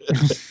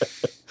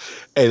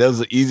 Hey, that was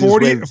the easiest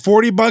way.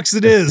 40 bucks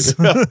it is.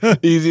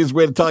 Easiest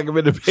way to talk him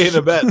into paying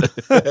a bet.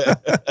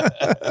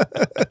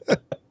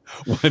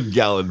 1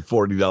 gallon,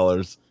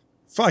 $40.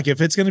 Fuck,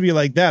 if it's going to be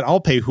like that, I'll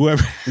pay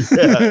whoever.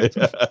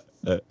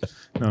 No,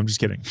 I'm just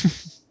kidding.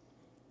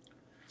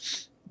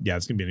 Yeah,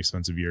 it's going to be an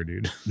expensive year,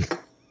 dude.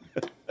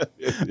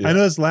 I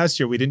noticed last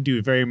year we didn't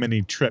do very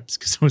many trips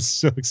because it was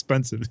so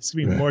expensive. It's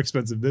going to be more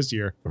expensive this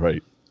year.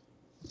 Right.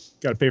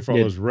 Got to pay for all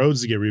Yeah. those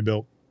roads to get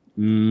rebuilt.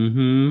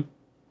 mm-hmm.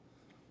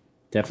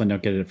 Definitely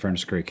don't get it at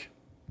Furnace Creek.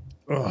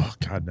 Oh,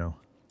 God, no.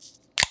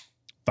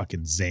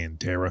 Fucking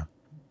Xanterra.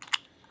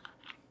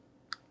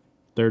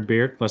 Third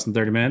beer, less than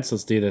 30 minutes.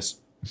 Let's do this.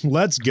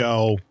 Let's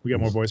go. We got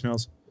more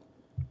voicemails.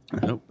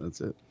 Nope, that's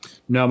it.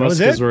 No, was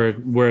most because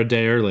it? we're a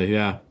day early.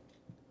 Yeah.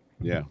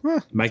 Yeah.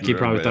 Mikey Threw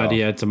probably everybody thought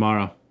he off. had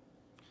tomorrow.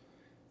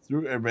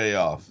 Threw everybody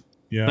off.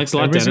 Yeah. Thanks a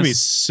lot, Everybody's gonna be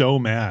Dennis. so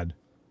mad.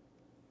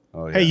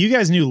 Oh, yeah. Hey, you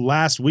guys knew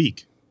last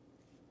week.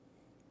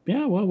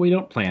 Yeah, well, we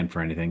don't plan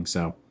for anything,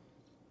 so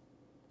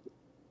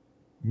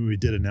We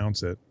did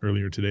announce it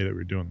earlier today that we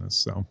were doing this.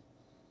 So,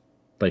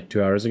 like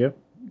 2 hours ago.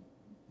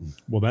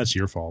 well, that's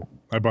your fault.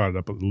 I brought it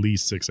up at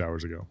least 6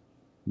 hours ago.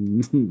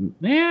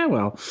 Yeah,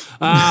 well,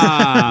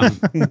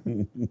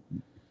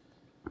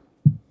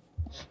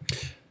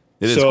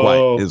 It is So-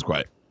 quiet. It is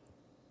quiet.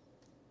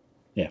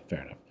 yeah,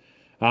 fair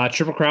enough.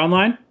 Triple Crown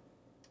line.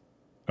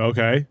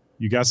 Okay.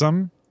 You got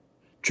something?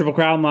 Triple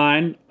Crown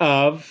line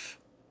of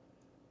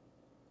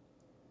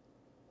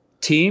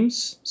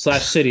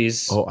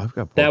teams/cities Oh, I've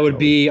got that would pork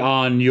be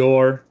on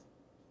your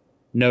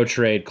no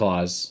trade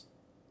clause.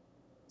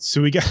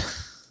 So we got.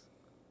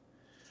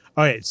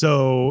 All right.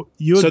 So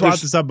you had So brought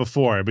there's- this up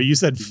before, but you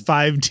said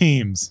 5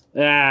 teams.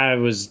 I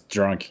was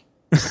drunk.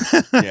 belly.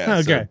 Yeah,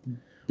 Okay.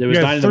 It We was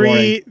 9 got in the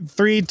morning.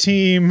 three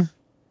team,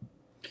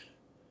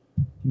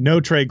 no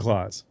trade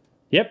clause.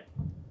 Yep,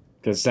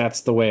 because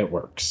that's the way it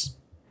works.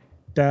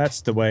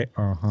 That's the way.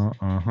 I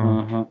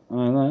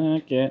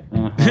like it.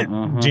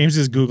 James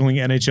is Googling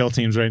NHL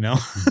teams right now.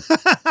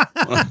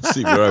 So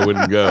see where I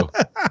wouldn't go.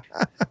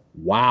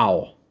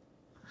 Wow.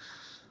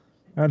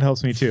 That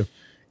helps me too.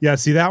 Yeah,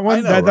 see that one?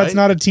 I know, That's right?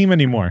 not a team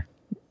anymore.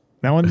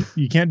 That one,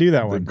 you can't do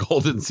that The one.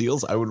 Golden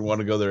Seals. I wouldn't want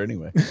to go there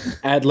anyway.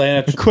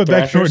 Atlanta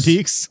Quebec Thrashers.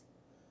 Nordiques.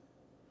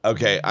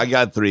 Okay, I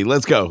got 3.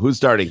 Let's go. Who's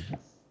starting?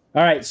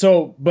 All right,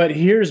 so but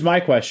here's my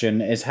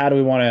question: is how do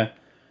we want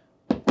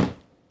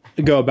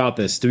to go about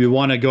this? Do we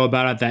want to go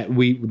about it that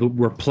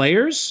we're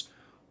players,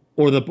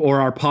 or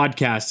our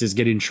podcast is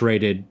getting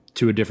traded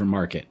to a different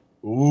market?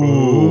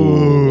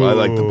 Ooh, I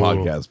like the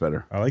podcast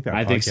better. I like that.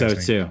 I think so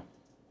podcasting. too.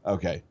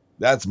 Okay,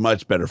 that's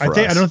much better for us.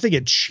 I don't think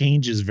it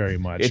changes very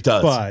much. it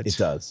does. But It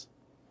does.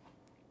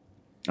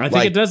 I think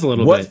Like, it does a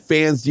little what bit.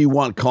 fans do you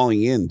want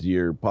calling in to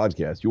your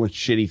podcast? You want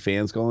shitty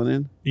fans calling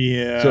in?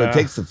 Yeah. So it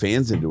takes the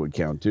fans into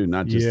account too,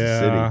 not just the yeah,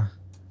 city.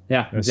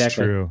 Yeah, that's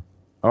exactly. true.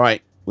 All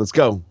right, let's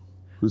go.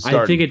 Who's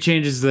starting? I think it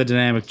changes the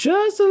dynamic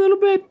just a little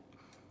bit.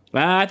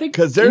 I think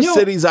Because there's you know,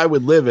 cities I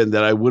would live in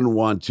that I wouldn't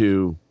want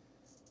to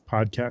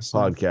Podcast.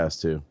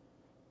 podcast to.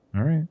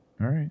 All right.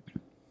 All right.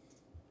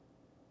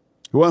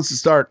 Who wants to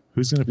start?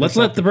 Who's going to Let's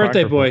let the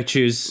birthday boy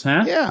choose,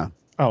 huh? Yeah.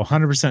 Oh,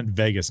 100%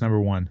 Vegas, number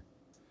 1.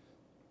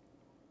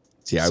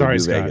 See, I Sorry, would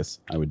do Scott. Vegas.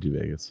 I would do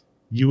Vegas.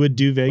 You would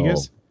do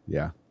Vegas? Oh,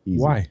 yeah. Easy.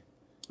 Why?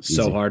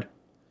 So Easy. hard.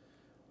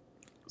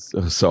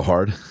 So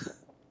hard.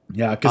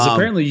 Yeah, because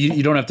apparently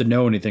you don't have to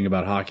know anything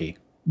about hockey.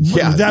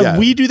 Yeah, That yeah.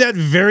 we do that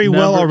very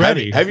well Number-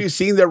 already. Have you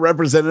seen their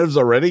representatives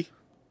already?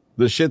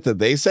 The shit that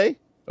they say?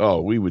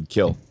 Oh, we would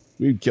kill.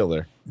 We would kill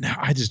there. No,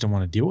 I just don't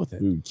want to deal with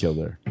it. We would kill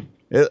there.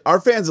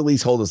 Our fans at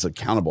least hold us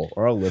accountable,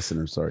 or our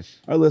listeners, sorry.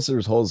 Our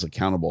listeners hold us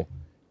accountable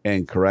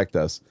and correct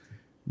us.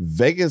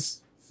 Vegas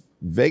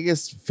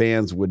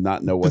fans would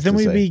not know what But then to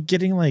we'd say. be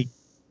getting like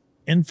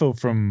info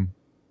from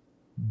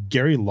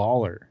Gary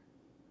Lawler.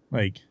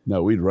 Like,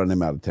 No, we'd run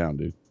him out of town,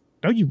 dude.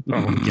 oh,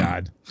 oh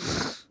God.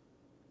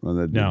 Run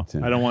that dude No, out of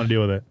town. I don't want to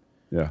deal with it.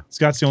 Yeah.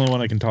 Scott's the only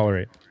one I can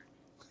tolerate.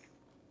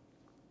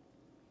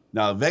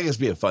 No, Vegas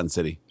be a fun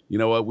city. You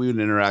know what? We would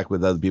interact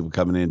with other people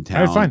coming in All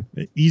town. right,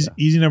 fine.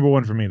 Easy number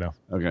 1 for me, though.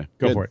 Okay.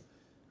 Go good. for it.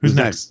 Who's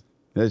next?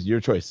 That's your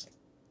choice.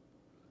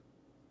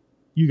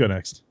 You go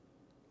next.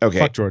 Okay.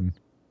 Fuck Jordan.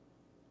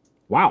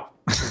 Wow.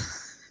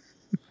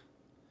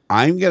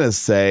 I'm gonna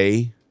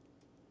say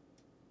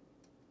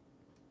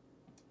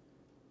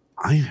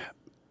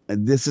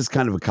this is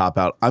kind of a cop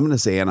out. I'm gonna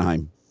say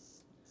Anaheim.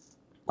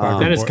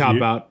 That is Report. cop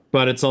You- out,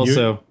 but it's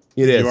also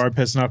It is. You are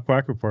pissing off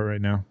Quack Report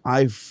right now.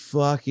 I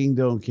fucking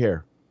don't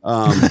care.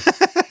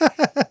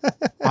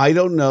 I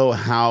don't know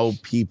how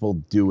people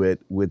do it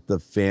with the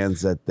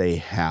fans that they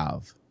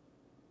have,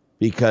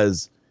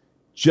 because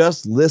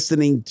just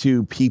listening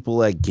to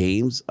people at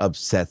games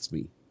upsets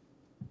me.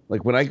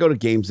 Like when I go to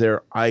games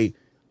there, I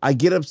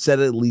get upset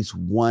at least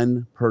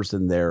one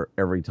person there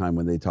every time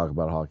when they talk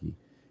about hockey.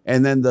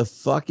 And then the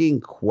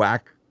fucking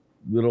quack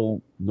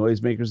little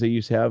noisemakers they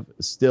used to have,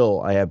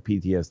 still I have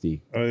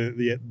PTSD.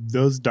 Yeah,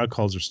 those duck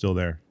calls are still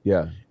there.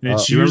 Yeah. And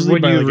it's You remember usually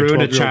when by you like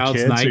ruined a 12-year-old child's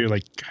kid, night? So you're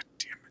like, God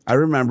damn it. I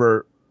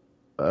remember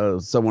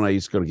someone I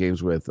used to go to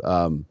games with.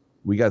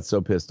 We got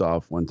so pissed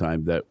off one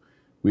time that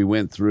we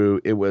went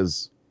through. It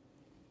was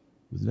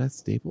it at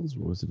Staples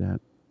or was it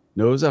at?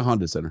 No, it was at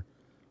Honda Center.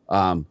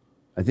 I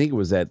think it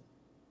was at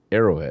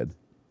Arrowhead.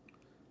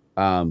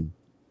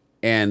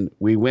 And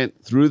we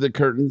went through the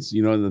curtains,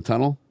 you know, in the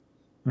tunnel,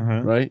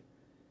 Uh-huh. right?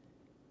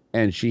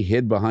 And she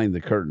hid behind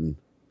the curtain.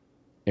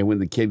 And when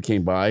the kid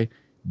came by,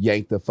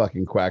 yanked the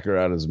fucking quacker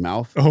out of his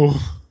mouth Oh,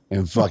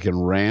 and fucking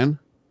ran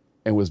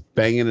and was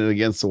banging it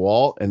against the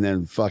wall and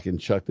then fucking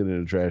chucked it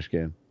in a trash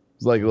can. It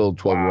was like a little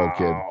 12-year-old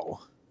kid. wow.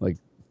 Like,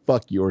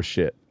 fuck your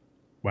shit.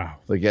 Wow.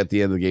 Like at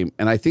the end of the game.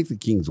 And I think the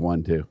Kings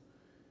won too.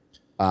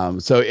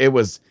 So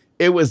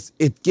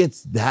it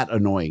gets that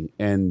annoying.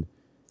 And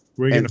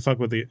Where are you And- gonna fuck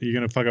with you're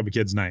gonna fuck up a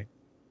kid's night.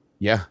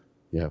 yeah,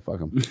 fuck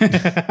them.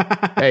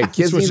 Hey,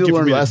 kids That's what need you to get for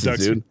learn being a lessons,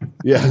 Ducks dude.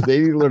 Yeah, they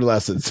need to learn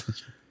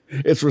lessons.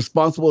 It's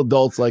responsible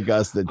adults like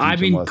us that teach I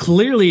them mean, lessons.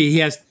 clearly he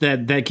has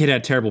that kid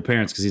had terrible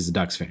parents because he's a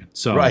Ducks fan.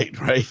 So Right.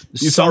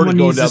 He's Someone already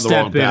going needs to down the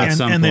wrong step in. path. At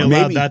some And they point.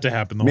 allowed Maybe- that to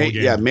happen the whole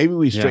game. Yeah, maybe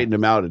we Yeah. straightened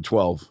him out at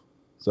 12.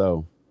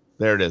 So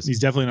there it is. He's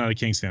definitely not a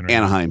Kings fan right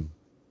Anaheim.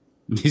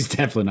 he's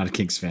definitely not a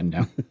Kings fan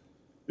now.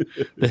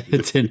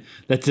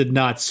 that did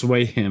not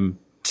sway him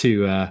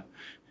to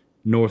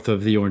north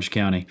of the Orange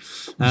County.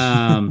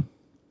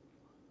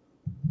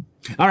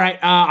 All right,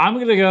 I'm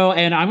going to go,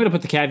 and I'm going to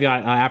put the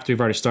caveat after we've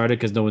already started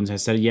because no one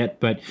has said it yet,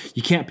 but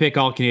you can't pick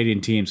all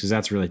Canadian teams because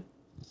that's really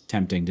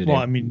tempting to do. now.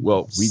 Well, I mean,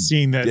 Well, we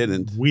seeing that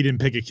didn't. we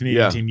didn't pick a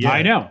Canadian Yeah. team yet.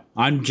 I know.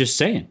 I'm just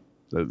saying.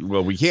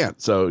 Well, we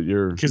can't. So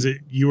you're Because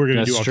you were going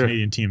to That's do all true.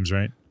 Canadian teams,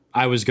 right?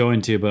 I was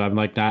going to, but I'm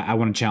like, I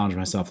want to challenge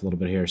myself a little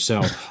bit here.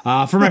 So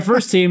for my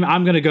first team,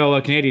 I'm going to go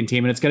a Canadian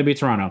team, and it's going to be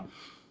Toronto.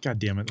 God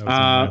damn it. That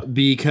was in there.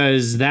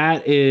 Because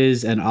that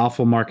is an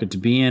awful market to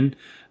be in.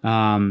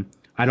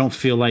 I don't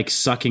feel like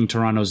sucking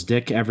Toronto's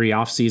dick every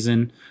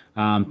offseason.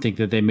 Think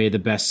that they made the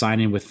best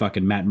signing with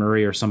fucking Matt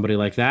Murray or somebody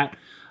like that.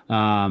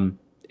 And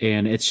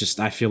it's just,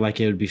 I feel like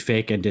it would be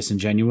fake and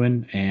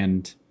disingenuous.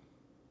 And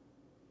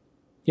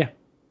yeah,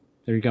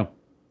 there you go.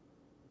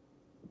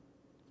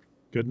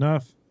 Good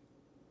enough.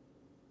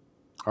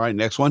 all right.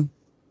 Next one.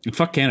 And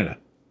fuck Canada.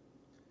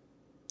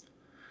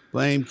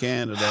 Blame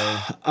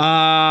Canada.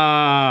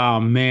 Oh,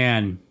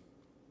 man.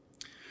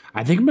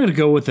 I think I'm going to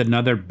go with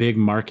another big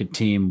market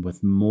team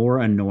with more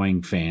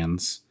annoying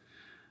fans.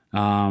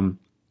 Although,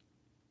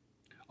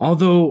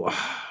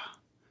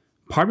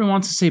 part of me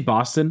wants to say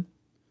Boston.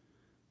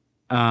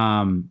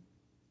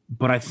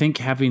 But I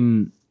think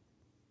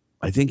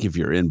if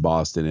you're in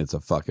Boston, it's a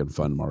fucking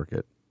fun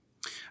market.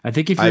 I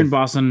think if you're in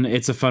Boston,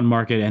 it's a fun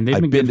market, and they've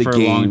been good for a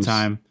long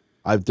time.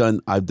 I've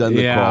done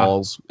the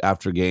crawls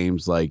after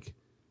games. Like,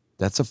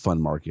 that's a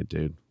fun market,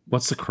 dude.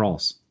 What's the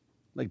crawls?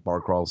 Like bar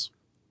crawls.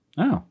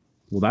 Oh,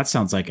 well, that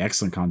sounds like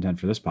excellent content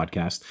for this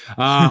podcast.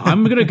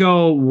 I'm gonna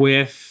go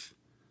with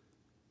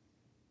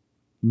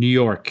New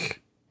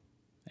York,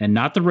 and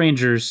not the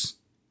Rangers,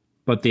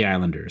 but the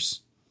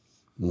Islanders.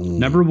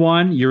 Number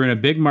one, you're in a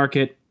big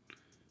market.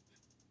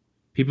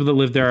 People that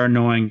live there are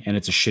annoying, and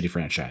it's a shitty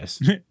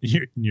franchise.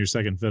 You're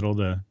second fiddle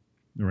to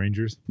the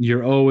Rangers.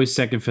 You're always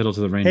second fiddle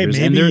to the Rangers.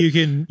 Hey, maybe you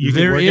can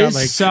there work is out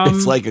like some.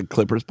 It's like a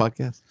Clippers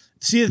podcast.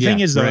 See, the thing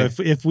is though, right.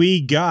 if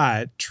we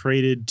got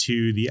traded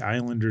to the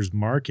Islanders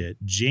market,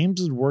 James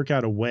would work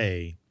out a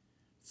way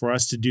for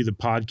us to do the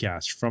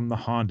podcast from the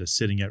Honda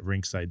sitting at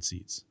ringside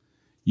seats.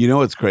 You know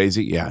what's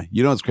crazy? Yeah,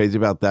 you know what's crazy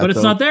about that? But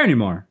it's not there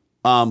anymore.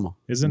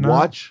 Is it not?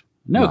 Watch.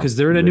 No, because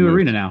they're in a new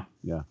arena now.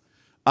 Yeah.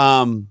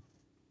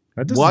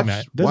 That doesn't Watch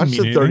matter. Doesn't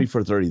mean the anything. 30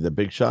 for 30, the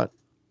big shot.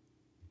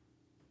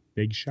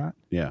 Big shot.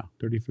 Yeah.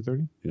 30 for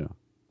 30. Yeah.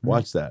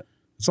 Watch that.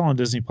 It's all on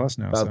Disney Plus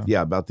now. About,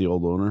 so. about the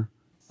old owner.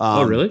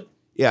 Oh, really?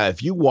 Yeah.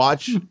 If you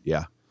watch,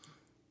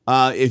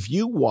 if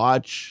you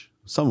watch,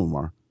 some of them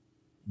are,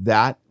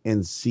 that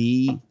and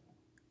see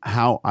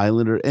how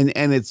Islander,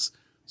 and it's,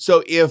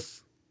 so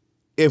if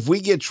we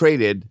get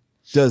traded,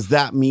 does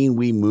that mean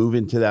we move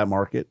into that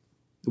market?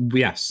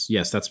 Yes.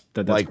 That's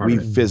like part we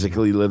of it.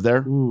 physically live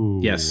there?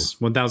 Ooh. Yes,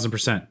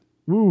 1,000%.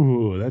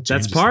 Ooh,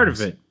 that's part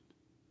of it.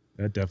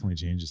 That definitely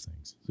changes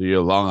things. So you're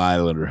a Long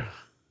Islander.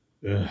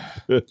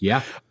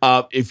 Yeah.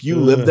 If you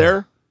live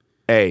there,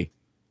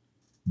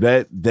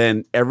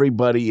 then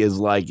everybody is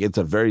like, it's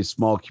a very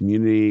small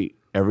community.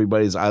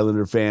 Everybody's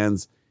Islander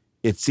fans.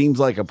 It seems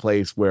like a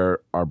place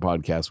where our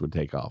podcast would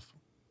take off.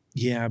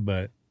 Yeah,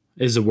 but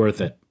Is it worth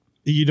it?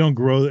 you don't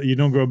grow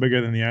bigger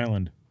than the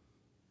island.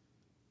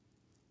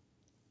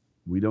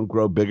 We don't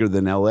grow bigger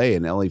than LA,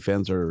 and LA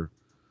fans are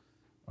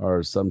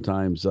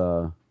sometimes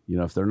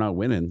if they're not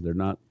winning, they're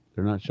not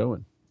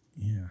showing.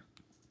 Yeah.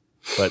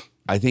 But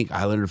I think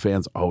Islander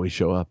fans always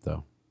show up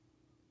though.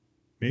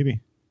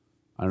 Maybe.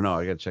 I don't know.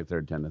 I got to check their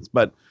attendance.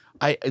 But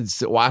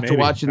after Maybe.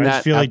 watching I that,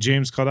 just feel like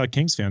James called out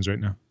Kings fans right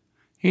now.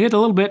 He did a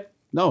little bit.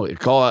 no,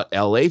 call out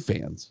LA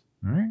fans.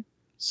 All right.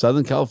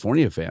 Southern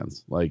California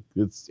fans. Like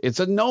it's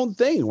a known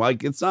thing.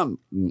 Like it's not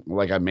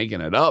like I'm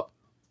making it up.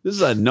 This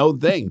is a known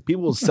thing.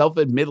 People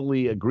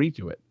self-admittedly agree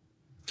to it.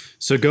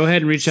 So go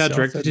ahead and reach out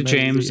directly to Self-admittedly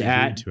James agreed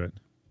at to it.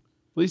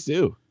 Please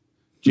do.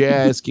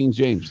 JIS King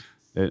James.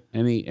 At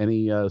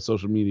any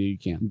social media you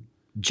can.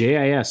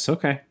 JIS.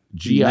 Okay.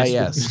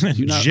 GIS. Do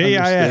you not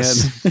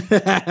JIS.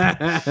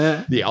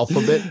 understand the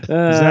alphabet?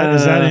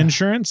 Is that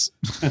insurance?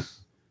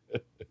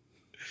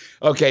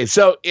 Okay,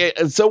 so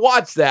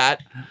watch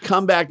that.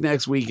 Come back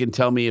next week and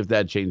tell me if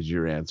that changes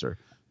your answer.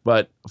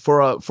 But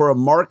for a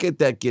market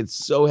that gets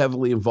so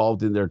heavily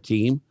involved in their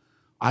team,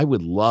 I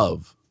would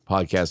love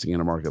podcasting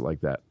in a market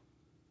like that.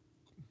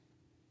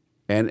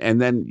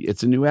 And then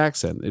it's a new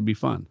accent. It'd be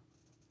fun.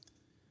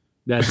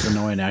 That's an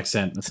annoying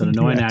accent. That's an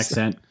annoying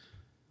accent.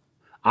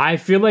 I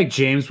feel like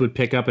James would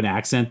pick up an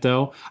accent,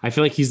 though. I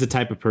feel like he's the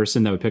type of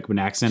person that would pick up an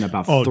accent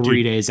about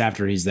 3 days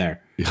after he's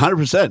there.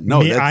 100%.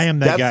 No, I am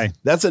that guy.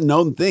 That's a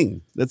known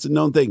thing. That's a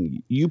known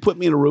thing. You put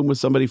me in a room with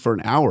somebody for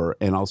an hour,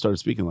 and I'll start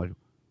speaking like.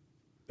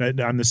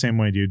 I'm the same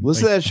way, dude.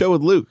 Listen to that show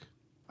with Luke.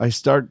 I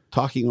start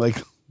talking like.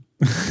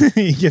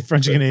 You get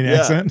French Canadian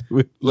accent.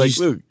 Like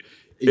Luke.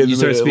 You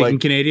start speaking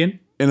Canadian?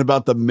 In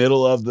about the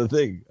middle of the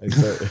thing. I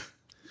start,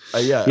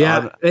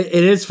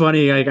 it is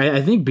funny. Like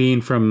I think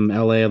being from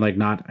LA and like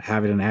not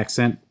having an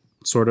accent,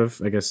 sort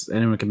of. I guess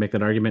anyone can make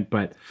that argument,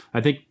 but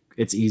I think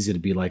it's easy to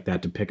be like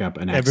that, to pick up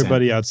an accent.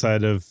 Everybody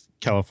outside of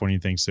California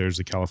thinks there's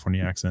a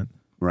California accent.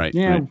 Right.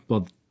 Yeah. Right.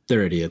 Well,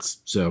 they're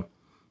idiots. So.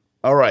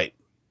 All right.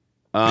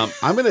 I'm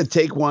going to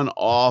take one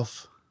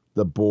off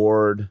the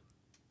board.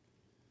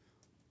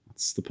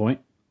 That's the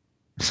point.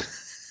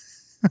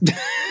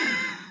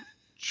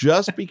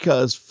 Just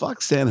because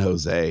fuck San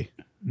Jose.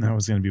 That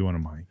was going to be one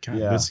of mine. God,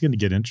 Yeah. this is going to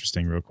get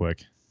interesting real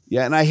quick.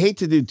 Yeah, and I hate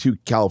to do two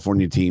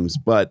California teams,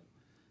 but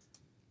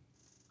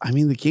I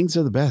mean the Kings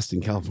are the best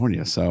in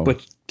California. So,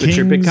 But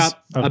you're a big Kings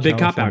cop of out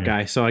California.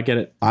 guy, so I get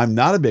it. I'm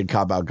not a big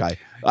cop out guy.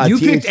 You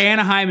picked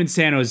Anaheim and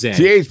San Jose.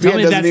 THPN Tell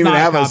me doesn't that's even not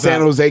have a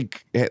cop-out.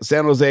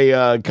 San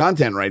Jose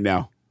content right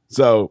now.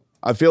 So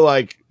I feel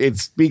like it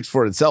speaks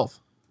for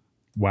itself.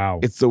 Wow.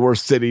 It's the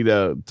worst city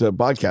to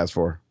podcast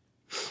for.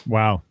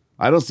 Wow.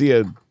 I don't see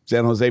a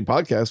San Jose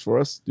podcast for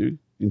us, dude,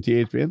 in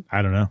THPN.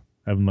 I don't know.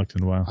 I haven't looked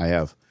in a while. I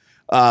have.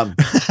 I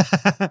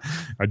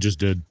just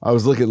did. I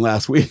was looking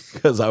last week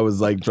because I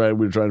was like we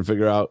were trying to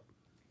figure out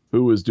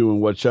who was doing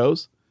what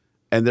shows,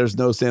 and there's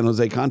no San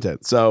Jose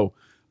content. So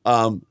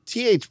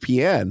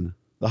THPN,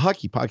 the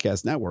Hockey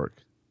Podcast Network,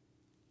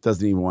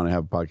 doesn't even want to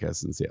have a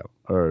podcast in Seattle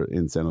or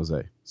in San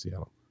Jose,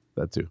 Seattle.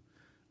 That too.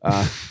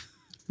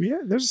 Yeah,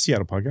 there's a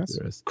Seattle podcast.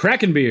 There is.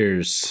 Kraken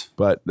beers.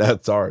 But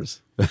that's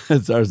ours.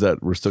 That's ours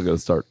that we're still going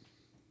to start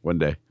one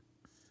day.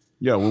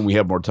 Yeah, when we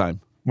have more time.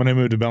 When I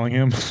moved to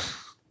Bellingham,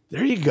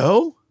 There you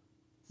go.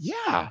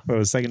 Yeah. for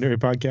a secondary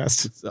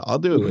podcast. I'll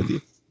do it with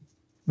you.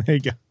 There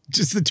you go.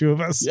 Just the two of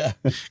us. Yeah.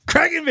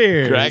 Cracking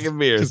beers. Cracking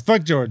beers. 'Cause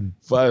fuck Jordan.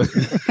 Five. Is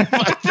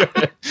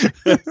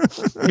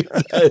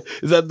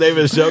that the name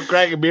of the show?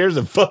 Cracking beers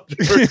and fuck.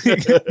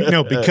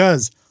 No,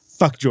 because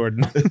fuck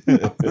Jordan.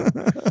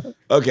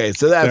 Okay,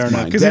 so that's Fair enough.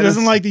 mine. Because he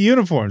doesn't like the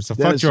uniform. So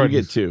fuck Dennis, you Jordan.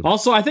 get two.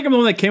 Also, I think I'm the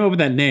one that came up with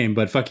that name,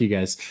 but fuck you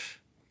guys.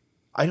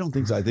 I don't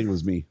think so. I think it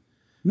was me.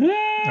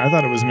 I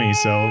thought it was me,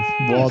 so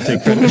we'll all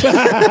take credit.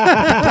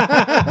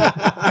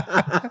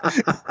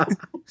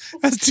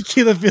 That's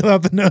tequila feel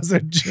out the nose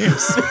there,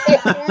 James.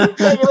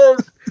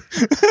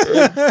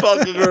 It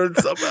fucking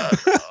hurts so bad.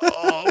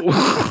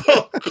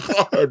 Oh,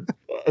 God.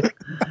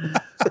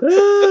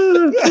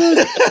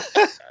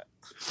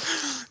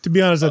 To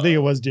be honest, I think it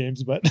was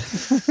James, but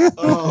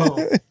Oh,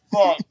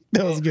 fuck.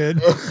 that was good.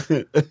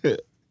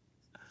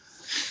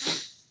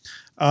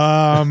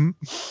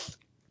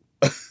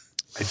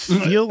 I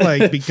feel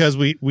like because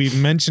we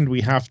mentioned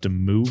we have to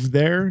move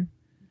there,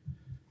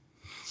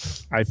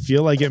 I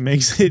feel like it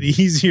makes it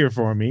easier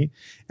for me,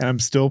 and I'm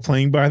still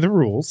playing by the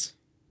rules.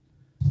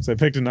 So I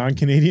picked a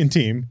non-Canadian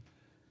team.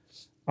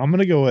 I'm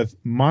gonna go with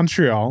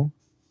Montreal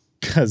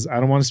because I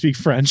don't want to speak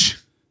French.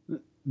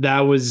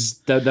 That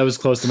was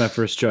close to my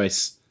first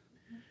choice.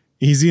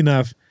 Easy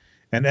enough.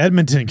 And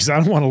Edmonton because I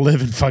don't want to live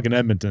in fucking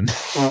Edmonton.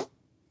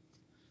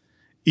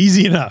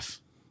 Easy enough.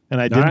 And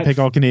I didn't right. pick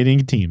all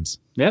Canadian teams.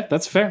 Yeah,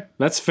 that's fair.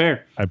 That's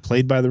fair. I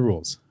played by the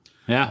rules.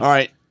 Yeah. All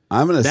right.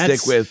 I'm going to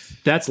stick with.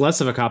 That's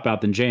less of a cop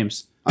out than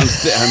James. I'm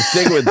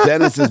sticking with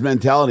Dennis's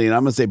mentality, and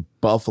I'm going to say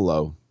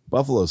Buffalo.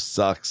 Buffalo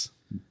sucks.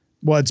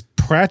 Well, it's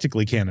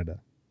practically Canada.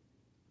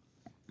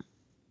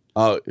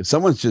 Oh,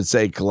 someone should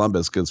say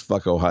Columbus because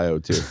fuck Ohio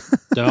too.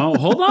 Don't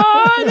hold on.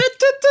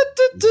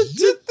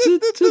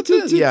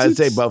 Yeah, I'd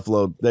say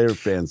Buffalo. Their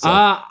fans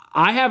suck.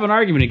 I have an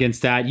argument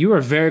against that. You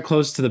are very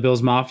close to the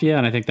Bills Mafia,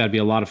 and I think that'd be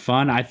a lot of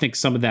fun. I think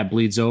some of that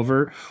bleeds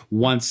over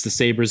once the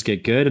Sabres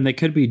get good, and they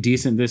could be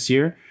decent this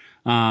year.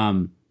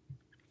 I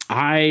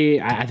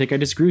think I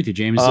disagree with you,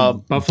 James.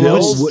 Buffalo.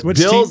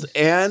 Bills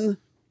and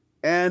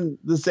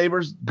the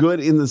Sabres good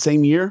in the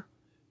same year.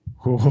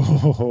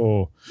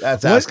 Oh,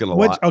 That's asking a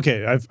lot.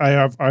 Okay,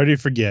 I already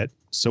forget.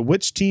 So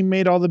which team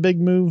made all the big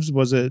moves?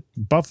 Was it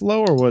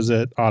Buffalo or was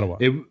it Ottawa?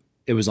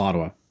 It was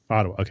Ottawa.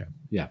 Ottawa, okay.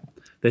 Yeah.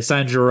 They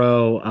signed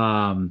Giroux.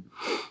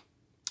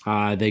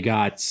 They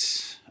got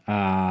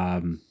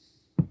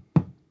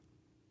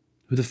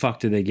who the fuck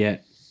did they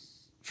get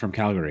from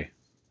Calgary?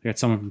 They got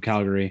someone from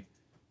Calgary.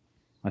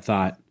 I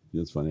thought.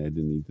 It's funny. I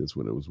didn't eat this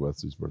when it was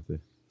Wesley's birthday.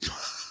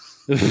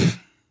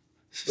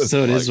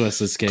 So it is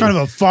Wesley's game. What kind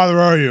of a father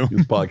are you?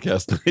 It's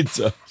podcast night,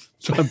 so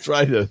I'm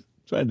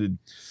trying to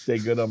stay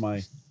good on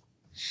my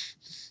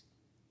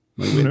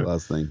weight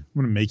loss thing. I'm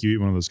going to make you eat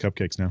one of those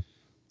cupcakes now.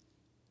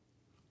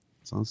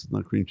 As long as it's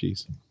not cream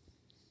cheese.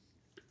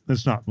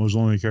 It's not. It was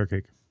only a carrot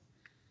cake.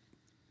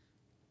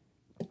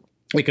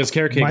 Because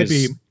carrot cake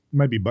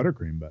Might be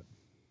buttercream, but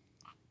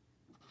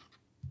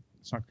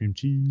it's not cream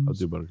cheese. I'll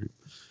do buttercream.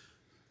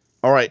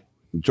 All right,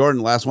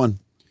 Jordan, last one.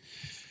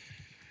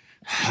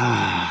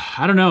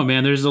 I don't know,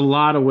 man. There's a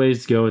lot of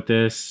ways to go with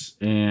this,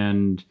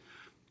 and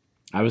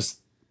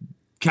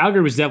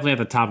Calgary was definitely at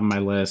the top of my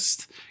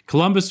list.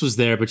 Columbus was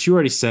there, but you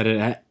already said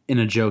it in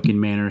a joking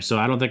manner, so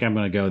I don't think I'm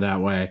going to go that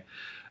way.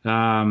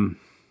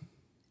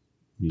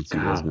 Me too.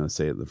 I was going to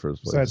say it in the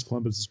first place. Besides,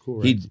 Columbus is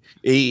cool, right?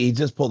 He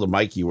just pulled a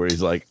Mikey where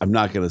he's like, I'm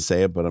not going to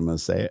say it, but I'm going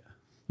to say it.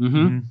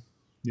 Mm-hmm.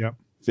 Yep.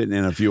 Fitting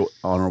in a few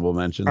honorable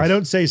mentions. I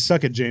don't say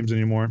suck it, James,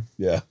 anymore.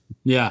 Yeah.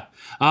 Yeah.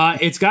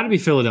 It's got to be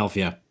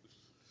Philadelphia.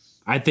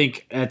 I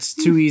think it's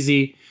too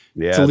easy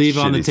Yeah, to it's leave a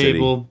on the shitty city.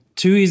 table.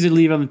 Too easy to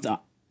leave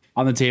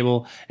on the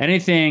table.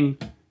 Anything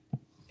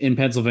in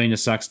Pennsylvania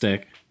sucks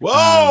dick.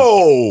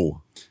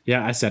 Whoa!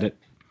 Yeah, I said it.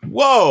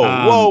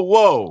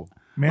 Whoa!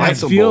 Man, I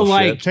Some feel bullshit.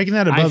 like taking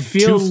that above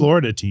feel- two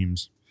Florida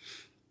teams.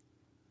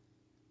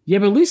 Yeah,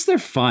 but at least they're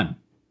fun.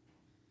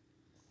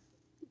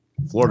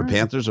 Florida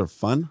Panthers are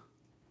fun.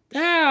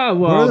 Yeah,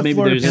 Where are well, the maybe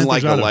Florida there's In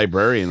Panthers like out a of?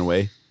 librarian in a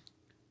way.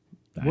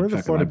 Where are the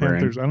Fucking Florida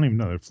librarian. Panthers? I don't even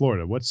know. They're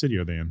Florida. What city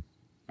are they in?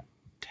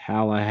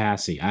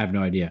 Tallahassee. I have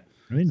no idea.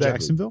 Are they in Exactly.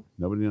 Jacksonville?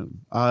 Nobody knows.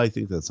 I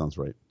think that sounds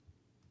right.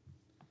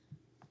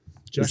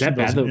 Is that bad,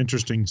 Jacksonville's though? an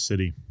interesting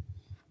city.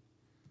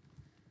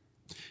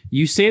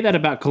 You say that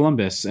about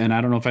Columbus, and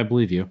I don't know if I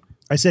believe you.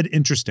 I said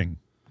interesting.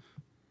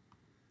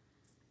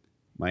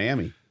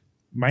 Miami.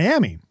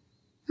 Miami.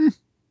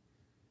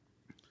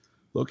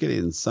 Located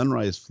in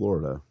Sunrise,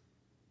 Florida.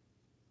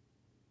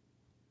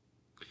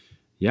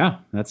 Yeah,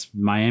 that's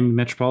Miami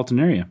metropolitan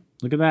area.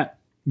 Look at that.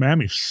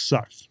 Miami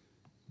sucks.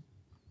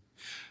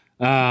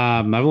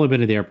 I've only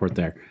been to the airport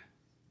there,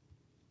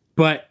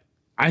 but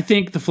I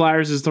think the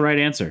Flyers is the right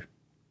answer.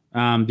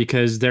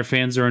 because their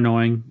fans are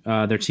annoying.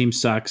 Their team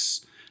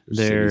sucks.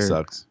 City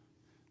sucks.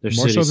 Their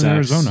More city so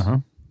than sucks. Arizona, huh?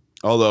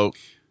 Although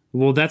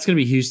Well, that's going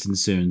to be Houston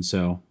soon.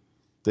 So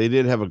they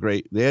did have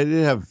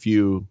a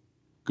few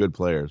good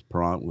players.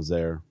 Perrant was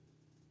there.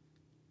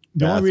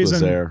 The Bath only was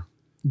reason there.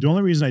 the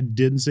only reason I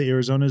didn't say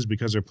Arizona is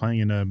because they're playing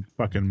in a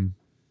fucking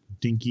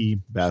dinky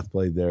Bath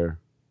played there.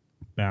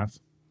 bath.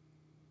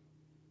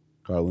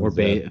 Carlin's or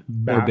there.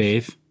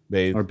 bathe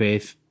Bathe. or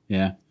bathe.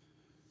 Yeah.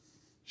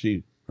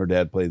 Her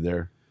dad played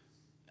there.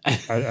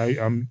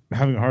 I'm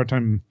having a hard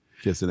time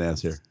Kissing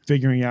ass here.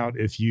 figuring out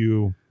if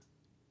you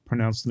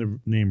pronounce the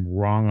name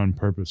wrong on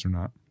purpose or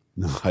not.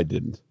 No, I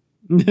didn't.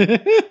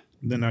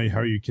 Then how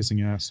are you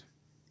kissing ass?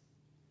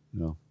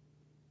 No.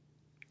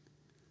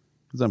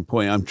 Because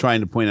I'm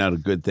trying to point out a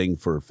good thing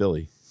for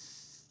Philly.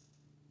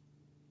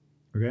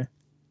 Okay,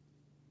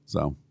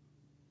 So.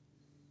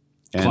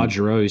 And Claude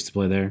Giroux used to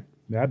play there.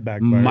 that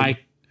backfired.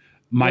 Mike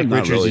not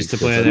Richards really, used to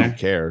 'cause play I there. don't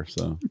care.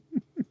 So.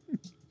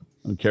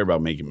 I don't care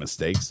about making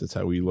mistakes. That's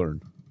how we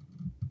learn.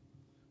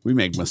 We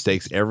make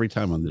mistakes every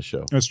time on this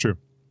show. That's true.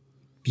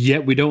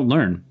 Yet we don't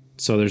learn.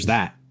 So there's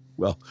that.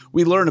 Well,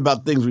 we learn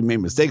about things we made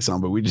mistakes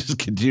on, but we just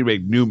continue to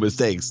make new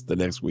mistakes the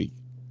next week.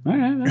 All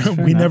right. That's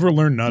fair We enough. never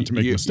learn not to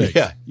make mistakes.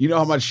 Yeah. You know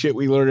how much shit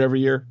we learn every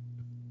year?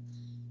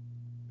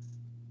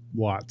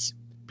 Lots.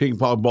 Ping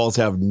pong balls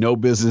have no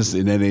business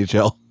in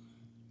NHL.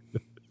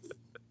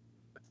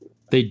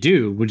 They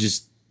do. We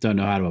just don't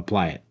know how to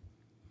apply it.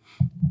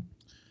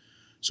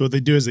 So what they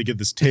do is they get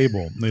this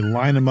table and they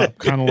line them up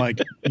kind of like,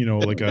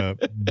 like a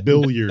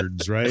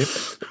billiards, right?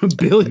 And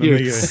then they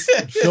Billiards.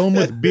 fill them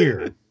with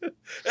beer.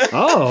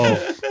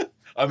 Oh.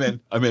 I'm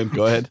in.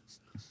 Go ahead.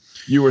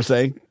 You were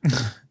saying? And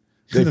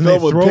then they fill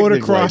 'em with throw it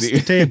picnic across the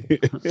lighting.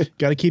 table.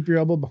 Got to keep your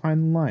elbow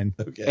behind the line.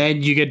 Okay.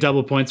 And you get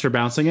double points for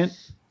bouncing it.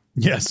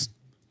 Yes.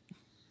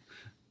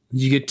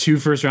 You get 2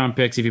 first-round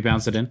picks if you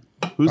bounce it in.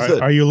 Who's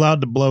Are you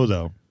allowed to blow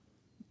though?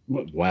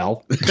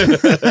 Well,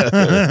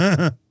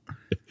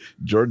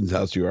 Jordan's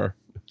house? You are.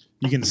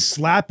 You can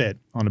slap it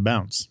on a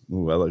bounce.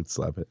 Ooh, I like to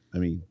slap it. I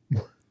mean,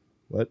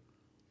 what?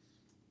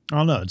 I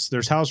don't know.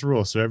 There's house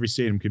rules, so every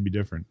stadium could be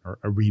different, or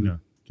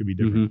arena could be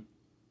different.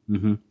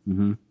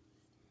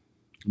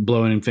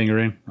 blowing and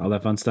fingering, all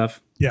that fun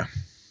stuff. Yeah.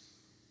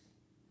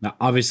 Now,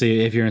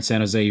 obviously, if you're in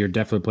San Jose, you're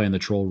definitely playing the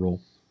troll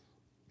rule.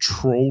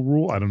 Troll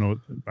rule? I don't know.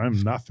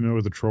 I'm not familiar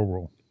with the troll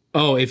rule.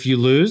 Oh, if you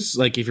lose,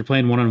 like if you're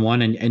playing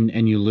one-on-one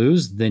and you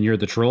lose, then you're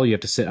the troll. You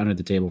have to sit under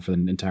the table for the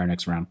entire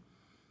next round.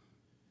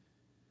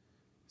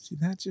 See,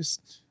 that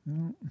just,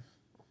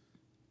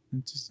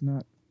 it's just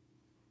not,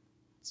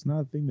 it's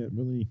not a thing that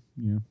really,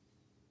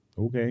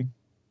 okay.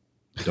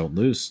 Don't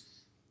lose.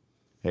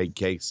 Hey,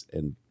 cakes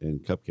and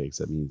cupcakes.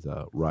 That means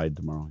ride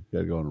tomorrow. You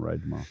got to go on a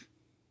ride tomorrow.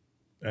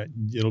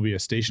 It'll be a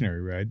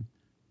stationary ride.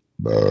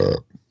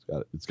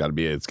 It's got to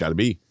be. It's got to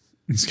be.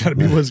 It's got to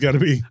be what it's got to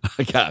be.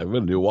 I'm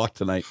going to do a walk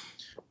tonight.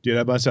 Dude,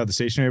 I busted out the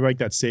stationary bike.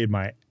 That saved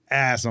my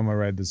ass on my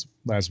ride this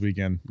last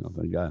weekend. Oh,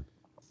 thank God.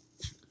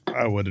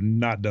 I would have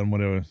not done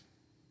what I was,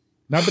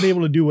 not been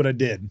able to do what I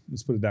did.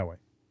 Let's put it that way.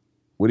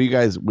 What do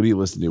you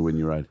listen to when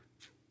you ride?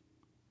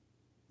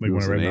 Like You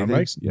when I listen ride to mountain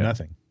anything? bikes? Yeah.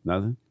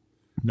 Nothing.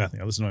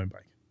 Nothing? I listen to my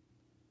bike.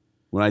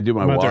 When I do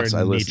my I'm out there walks, in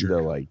I listen nature.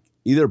 to like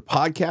either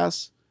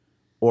podcasts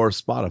or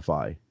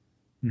Spotify.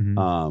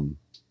 Mhm.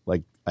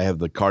 Like I have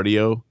the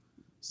cardio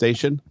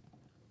station.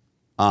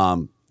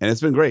 And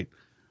it's been great.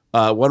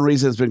 One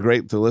reason it's been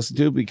great to listen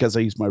to because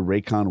I use my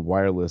Raycon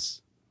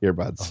wireless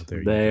earbuds. Oh, there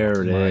you There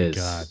go. it My is.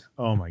 God.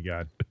 Oh my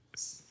God.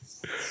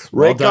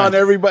 Well Raycon, done.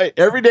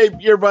 everyday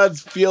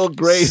earbuds feel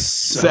great,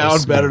 So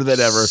sound better smooth. than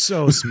ever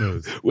So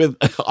smooth. with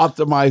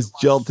optimized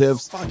gel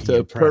tips to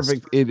impressed.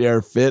 perfect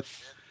in-ear fit.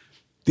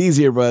 These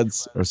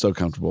earbuds are so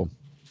comfortable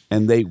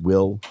and they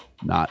will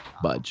not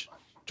budge.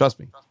 Trust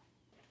me.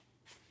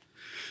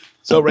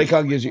 So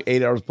Raycon gives you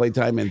 8 hours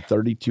playtime and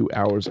 32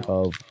 hours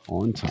of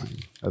on time.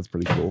 That's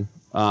pretty cool.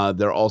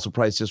 They're also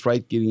priced just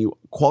right, getting you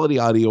quality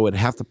audio at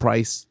half the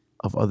price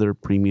of other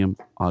premium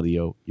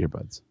audio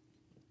earbuds.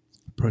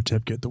 Pro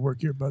tip, get the work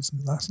earbuds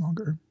and last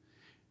longer.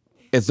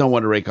 It's no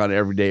wonder Raycon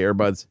everyday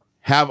earbuds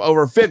have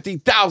over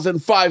 50,000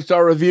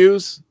 5-star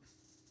reviews.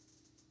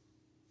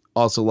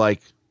 Also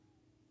like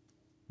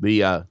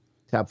the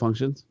tap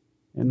functions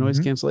and noise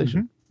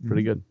cancellation.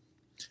 Pretty good.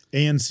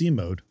 ANC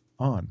mode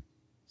on.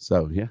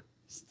 So, yeah.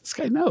 This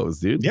guy knows,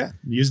 dude. Yeah.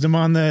 Used them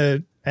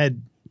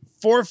had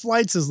 4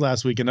 flights this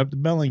last weekend up to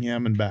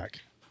Bellingham and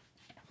back.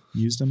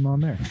 Used them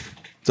on there.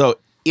 So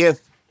if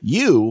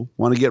you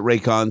want to get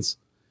Raycons,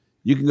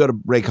 you can go to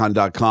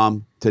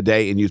raycon.com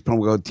today and use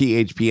promo code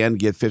THPN to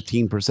get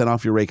 15%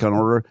 off your Raycon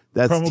order.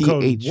 That's Promo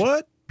code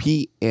what?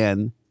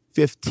 THPN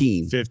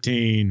 15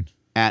 15.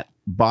 at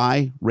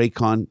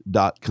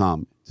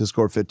buyraycon.com to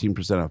score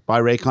 15% off.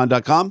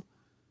 Buyraycon.com,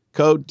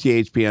 code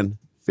THPN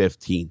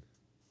 15.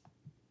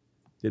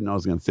 Didn't know I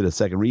was going to fit a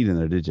second read in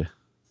there, did you?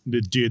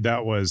 Dude,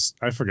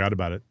 I forgot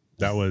about it.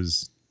 That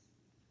was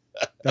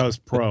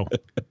pro.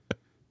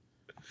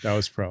 That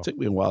was pro. Took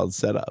me a while to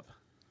set up.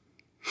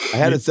 I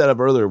had it set up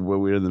earlier when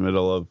we were in the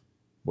middle of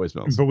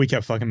voicemails. But we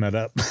kept fucking that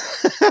up.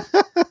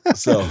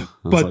 So, I was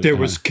But like, there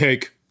was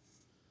cake.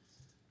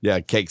 yeah,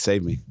 cake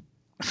saved me.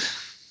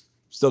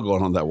 Still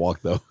going on that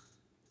walk though.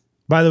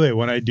 By the way,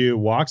 when I do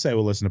walks, I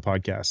will listen to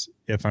podcasts.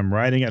 If I'm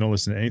riding, I don't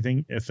listen to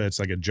anything. If it's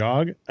like a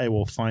jog, I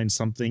will find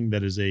something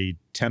that is a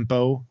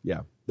tempo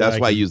Yeah, that's I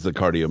why I can- use the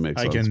cardio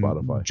mix I on can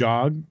Spotify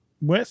jog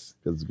with,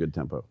 because it's a good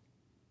tempo.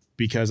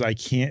 because I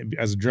can't,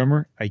 as a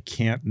drummer, I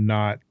can't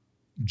not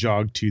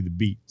jog to the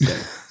beat.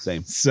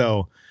 Same.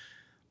 So,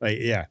 like,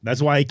 yeah,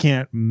 that's why I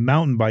can't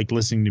mountain bike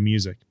listening to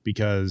music,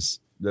 because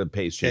The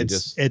pace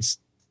changes.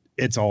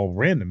 it's all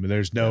random.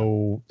 There's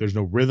no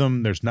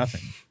rhythm. There's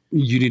nothing.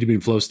 You need to be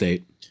in flow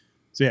state.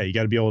 So yeah, you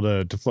got to be able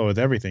to flow with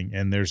everything,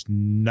 and there's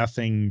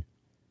nothing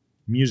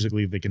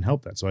musically that can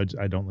help that. So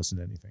I don't listen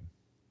to anything.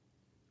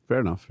 Fair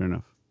enough.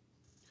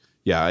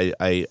 Yeah,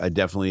 I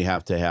definitely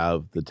have to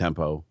have the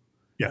tempo.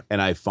 Yeah.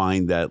 And I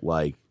find that,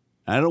 like,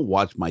 I don't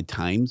watch my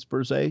times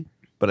per se,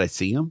 but I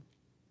see them,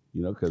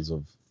 because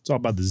of, It's all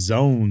about the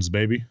zones,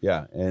 baby.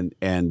 yeah. And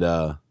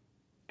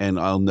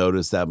I'll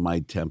notice that my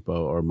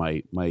tempo or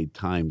my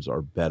times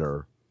are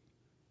better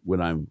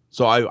when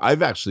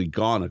I've actually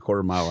gone a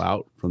quarter mile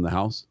out from the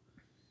house,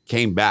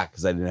 came back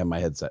because I didn't have my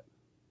headset.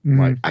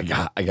 Like, I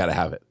got to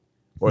have it,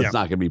 or Yeah. it's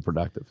not going to be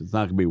productive. It's not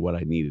going to be what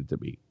I need it to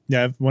be.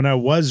 Yeah, when I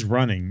was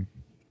running,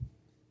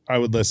 I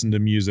would listen to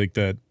music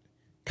that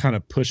kind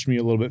of pushed me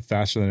a little bit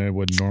faster than I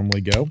would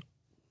normally go.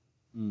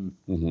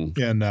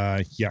 Mm-hmm.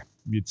 And yeah,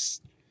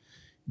 it's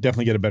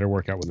definitely get a better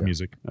workout with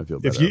music I feel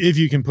better. if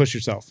you can push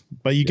yourself.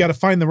 But you got to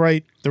find the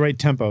right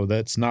tempo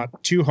that's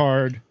not too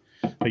hard,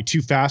 like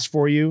too fast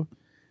for you,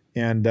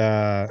 and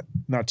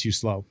not too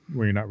slow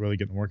where you're not really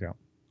getting the workout.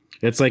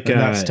 It's like And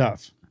that's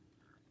tough.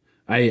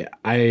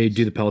 I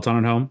do the Peloton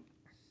at home.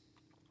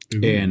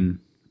 And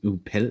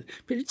Peloton.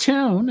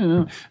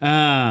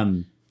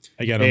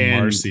 I got a and-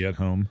 Marcy at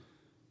home.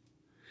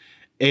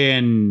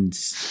 And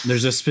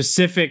there's a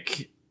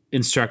specific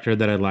instructor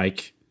that I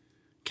like,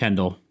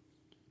 Kendall,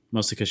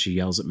 mostly because she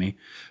yells at me.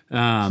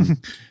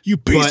 You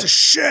piece But- of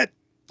shit.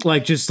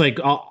 Like just like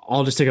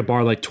I'll just take a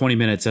bar like 20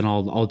 minutes and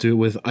I'll do it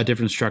with a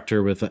different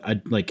instructor with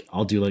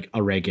I'll do like a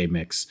reggae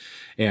mix.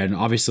 And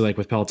obviously like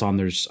with Peloton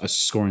there's a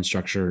scoring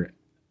structure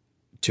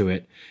to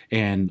it,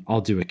 and I'll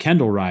do a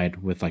Kendall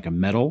ride with like a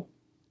metal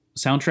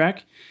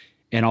soundtrack,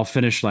 and I'll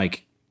finish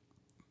like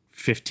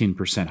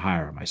 15%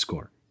 higher on my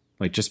score,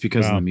 like just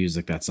because of Wow. the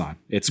music that's on.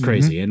 It's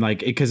crazy. And like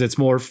because it's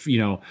more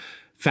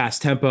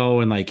fast tempo,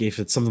 and like if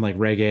it's something like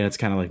reggae and it's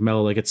kind of like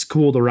mellow, like it's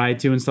cool to ride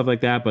to and stuff like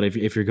that. But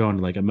if you're going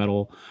to like a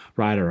metal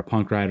ride or a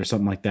punk ride or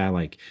something like that,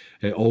 like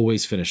it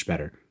always finish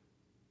better.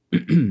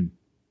 Does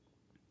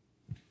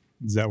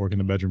that work in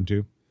the bedroom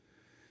too?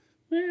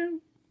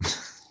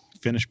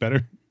 Finish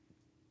better.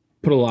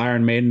 Put a little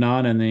Iron Maiden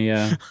on in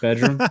the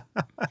bedroom.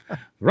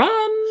 Run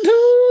to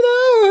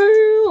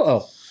the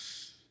world.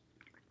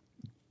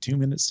 2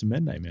 minutes to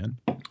midnight, man.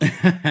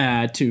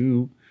 Oh,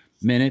 2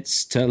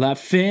 minutes till I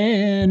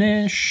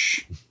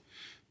finish.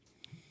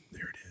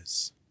 There it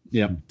is.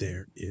 Yep.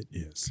 There it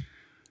is.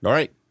 All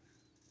right.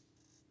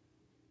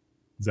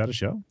 Is that a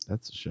show?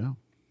 That's the show.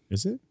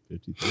 Is it?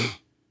 53.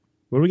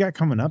 What do we got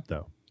coming up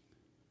though?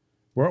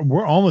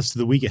 We're almost to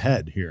the week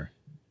ahead here.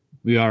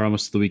 We are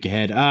almost to the week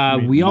ahead.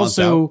 mean, We month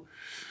also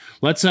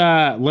let's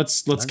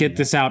get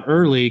this out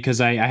early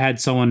because I had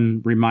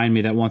someone remind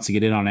me that wants to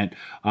get in on it.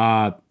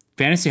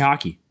 Fantasy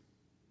hockey.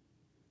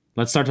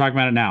 Let's start talking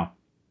about it now.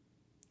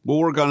 We'll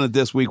work on it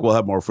this week. We'll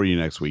have more for you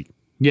next week.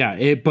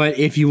 Yeah, but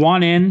if you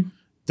want in,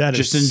 That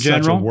Just is in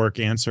such general? a work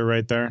answer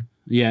right there.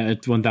 yeah,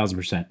 it's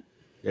 1,000%.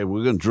 Okay,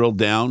 we're going to drill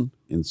down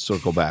and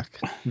circle back.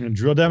 I'm gonna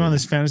drill down on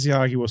this fantasy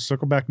hockey. We'll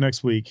circle back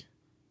next week.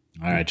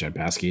 All right, Jen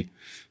Paskey.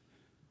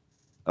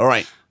 All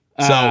right.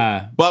 So,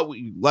 Uh, but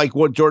like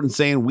what Jordan's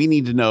saying, we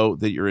need to know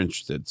that you're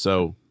interested.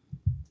 So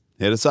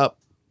hit us up.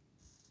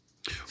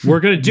 We're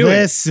gonna do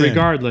Listen. it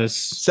regardless.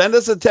 Send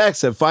us a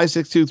text at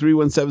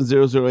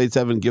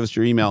 562-317-0087. Give us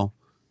your email.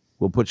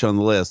 We'll put you on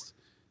the list.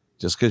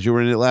 Just because you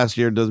were in it last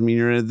year doesn't mean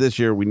you're in it this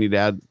year. We need to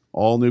add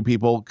all new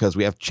people because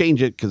we have to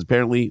change it because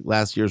apparently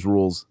last year's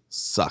rules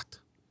sucked.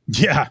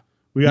 Yeah,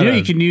 we got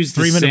You can use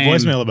the 3-minute same-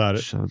 voicemail about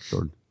it. Shut up,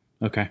 Jordan.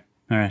 Okay.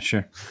 All right.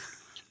 Sure.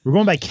 We're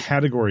going by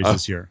categories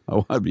this year. I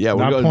want, yeah,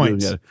 we're Not going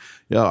points. to do it.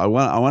 Yeah, I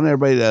want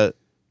everybody to.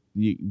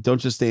 You don't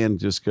just stand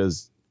just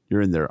because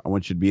you're in there. I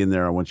want you to be in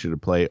there. I want you to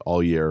play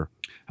all year.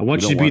 I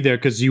want We you to don't be want- there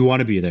because you want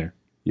to be there.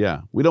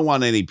 Yeah, we don't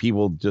want any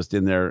people just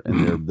in there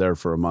and they're there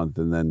for a month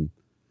and then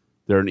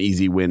they're an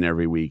easy win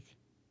every week.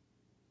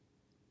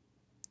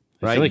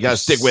 I Right, feel like you gotta you're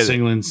stick with it.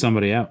 singling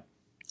somebody out.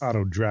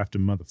 Auto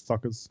drafting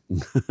motherfuckers.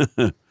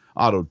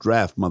 Auto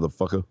draft,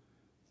 motherfucker.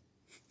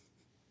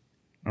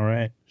 All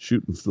right.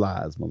 Shooting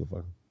flies,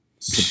 motherfucker.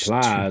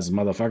 Supplies,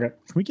 motherfucker.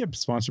 Can we get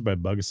sponsored by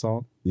Bug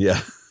Assault?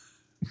 Yeah.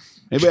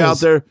 Anybody out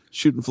there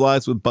shooting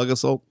flies with bug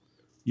assault?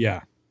 Yeah.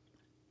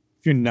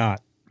 If you're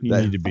not, you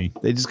That- need to be.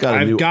 They just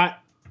got a new.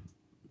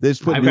 They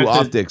just put I've new got the-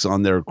 optics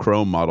on their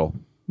Chrome model.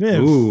 Yeah,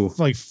 Ooh.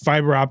 like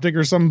fiber optic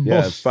or something.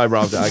 Yeah, bull- it's fiber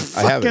optic. I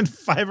have Fucking it.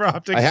 fiber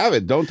optic. I have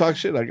it. Don't talk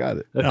shit. I got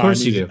it. Of No,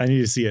 course I you need, do. I need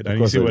to see it. I need to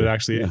course see I what do. it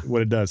actually Yeah.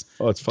 what it does.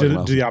 Oh, it's fucking Do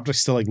awesome. the optics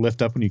still like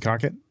lift up when you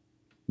cock it?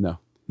 No.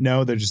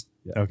 No, they're just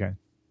Yeah. okay.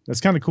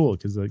 That's kind of cool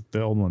because like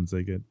the old ones,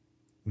 they get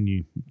when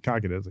you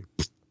cock it, it's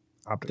like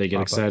optics They get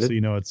pop up, excited? so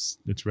you know it's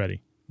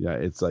ready. Yeah,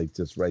 it's like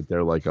just right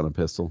there, like on a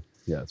pistol.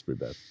 Yeah, it's pretty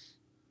bad.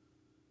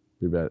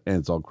 Pretty bad, and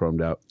it's all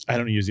chromed out. I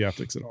don't use the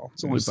optics at all.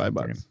 It's only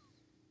 $5.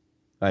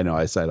 I know.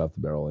 I sight off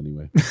the barrel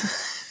anyway.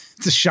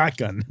 It's a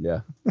shotgun.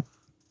 Yeah,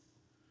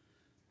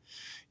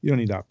 You don't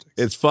need optics.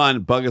 it's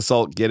fun. Bug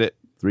Assault, get it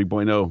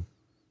 3.0.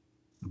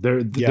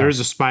 There's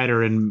a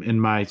spider in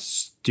my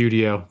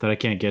studio that I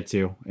can't get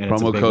to, and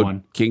it's a Promo big code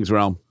one. King's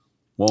Realm.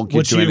 Won't get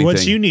what you you anything.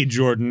 what you need,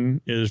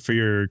 Jordan, is for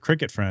your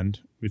cricket friend.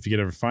 If you could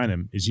ever find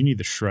him, is you need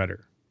the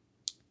shredder.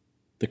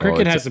 The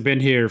cricket it's a- hasn't been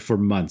here for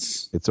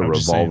months. It's a I'm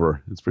just saying.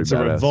 revolver. It's pretty It's a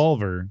badass.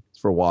 revolver. It's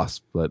for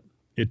wasps, but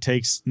It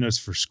takes no, it's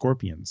for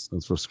scorpions.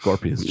 it's for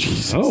scorpions.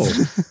 Jesus.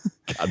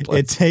 Oh, God bless.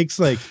 It takes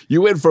like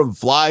You went from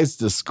flies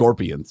to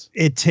scorpions.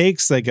 it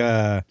takes like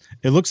a.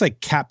 It looks like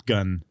cap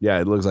gun,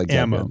 Yeah, it looks like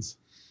Ammo. guns.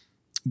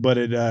 but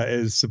it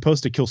is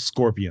supposed to kill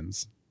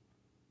scorpions.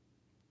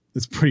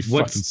 It's pretty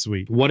What's- fucking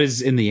sweet. what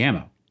is in the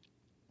ammo?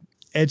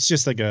 It's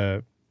just like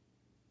a.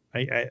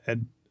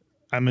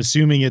 I'm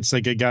assuming it's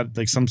like it got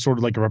like some sort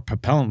of like a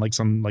propellant, like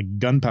some like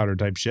gunpowder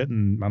type shit,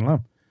 and I don't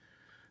know,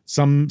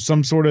 some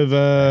sort of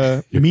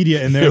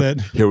media in there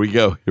that Here we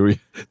go. Here we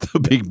the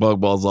big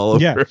bug balls all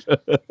over. yeah.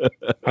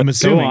 I'm Go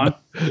assuming on.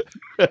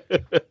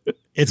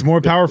 it's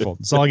more powerful.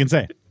 That's all I can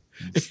say.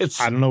 It's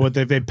I don't know what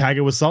they pack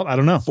it with salt. I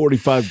don't know.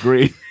 45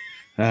 green.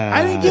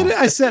 I didn't get it.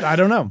 I said I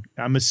don't know.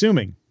 I'm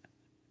assuming.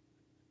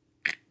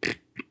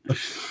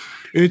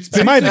 It's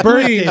It's my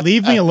birthday.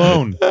 Leave me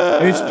alone.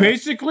 It's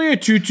basically a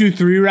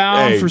 2-2-3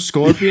 round Hey. for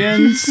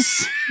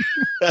scorpions.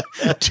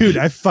 Dude,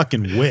 I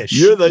fucking wish.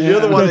 You're the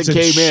one That's that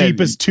the came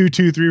cheapest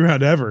 2-2-3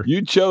 round ever. in.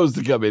 You chose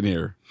to come in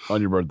here on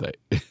your birthday.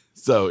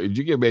 So if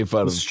you get made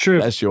fun of, It's true.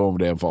 that's your own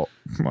damn fault.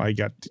 Well, I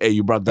got Hey,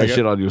 you brought that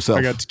shit on yourself.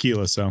 I got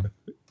tequila, so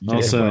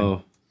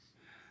Also,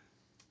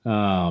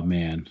 oh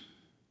man,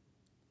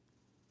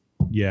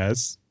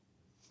 yes.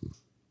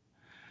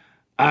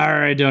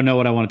 I don't know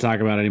what I want to talk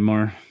about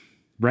anymore.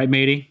 Right,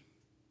 matey?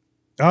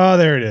 Oh,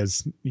 there it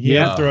is. Yeah,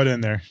 Yeah. throw it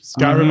in there.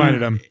 Scott Mhm.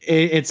 reminded him.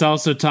 It's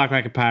also Talk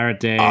Like a Pirate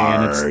Day,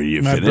 and it's Are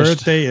you My finished?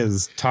 birthday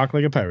is Talk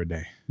Like a Pirate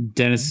Day.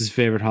 Dennis's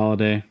favorite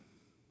holiday.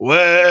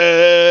 Well,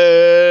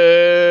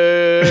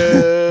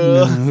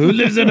 Who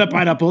lives in a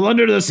pineapple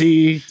under the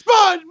sea?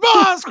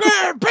 SpongeBob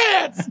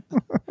SquarePants.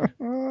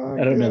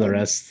 I don't know the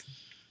rest.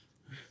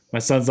 My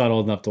son's not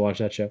old enough to watch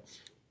that show.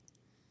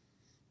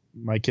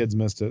 My kids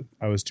missed it.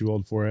 I was too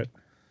old for it.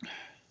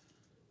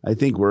 I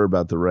think we're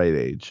about the right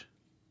age.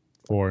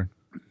 Or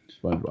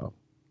SpongeBob.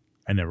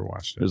 I never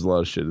watched it. There's a lot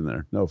of shit in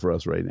there. No, for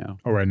us right now.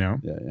 Oh, right now?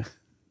 Yeah.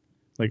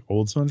 Like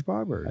old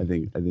SpongeBob or I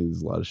think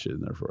there's a lot of shit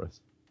in there for us.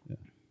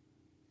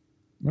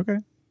 okay.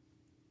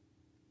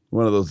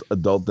 One of those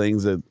adult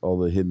things that all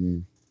the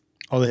hidden.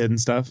 All the hidden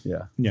stuff.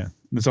 Yeah. Yeah.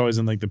 It's always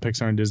in like the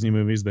Pixar and Disney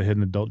movies, the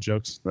hidden adult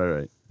jokes.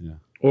 Right. Yeah.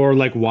 Or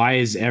like, why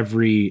is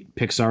every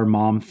Pixar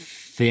mom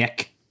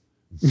thick?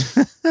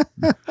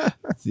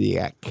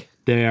 Yuck.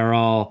 They are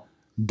all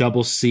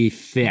double C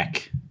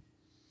thick.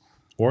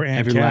 Or Aunt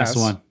Every Cass.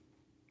 last one.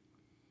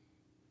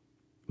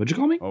 What'd you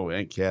call me? Oh,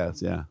 Aunt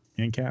Cass. Yeah.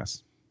 Aunt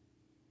Cass.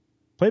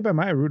 Played by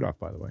Maya Rudolph,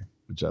 by the way.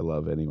 Which I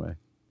love anyway.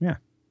 Yeah.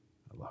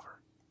 I love her.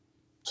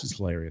 She's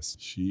hilarious.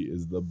 She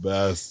is the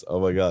best. Oh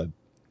my God.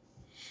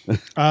 Big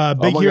Oh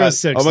my Hero God.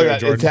 6. Oh my there, God.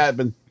 Jordan. It's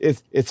happened.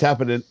 It's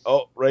happening.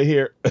 Oh, right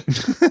here.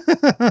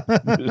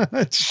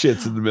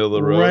 Shit's in the middle of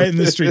the road. Right in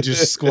the street,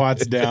 just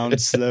squats down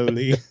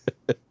slowly.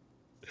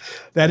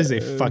 That is a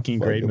fucking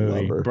great fucking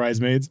movie. love her.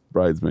 Bridesmaids.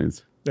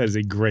 Bridesmaids. That is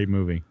a great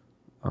movie.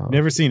 Oh.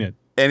 Never seen it.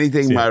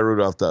 Anything See Maya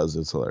Rudolph does,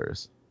 it's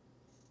hilarious.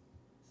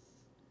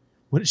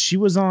 What she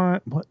was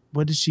on?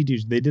 What did she do?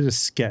 They did a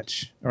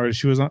sketch, or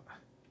she was on.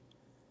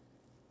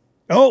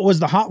 Oh, it was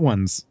the Hot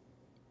Ones.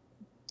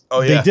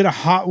 Oh They did a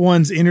Hot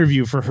Ones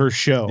interview for her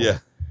show. Yeah.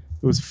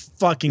 It was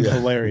fucking Yeah.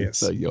 hilarious.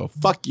 So, yo,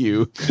 fuck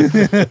you.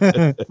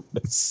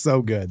 It's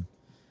so good.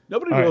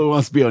 Nobody All really right.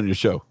 wants to be on your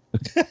show.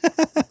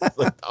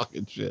 Like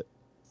talking shit.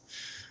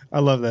 I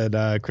love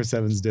that Chris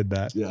Evans did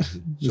that. Yeah.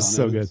 It's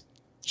so good.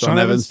 Sean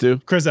Evans too?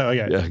 Chris Evans.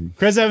 Okay. Yeah.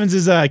 Chris Evans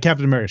is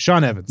Captain America.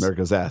 Sean Evans.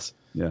 America's ass.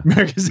 Yeah.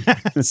 America's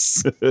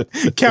ass.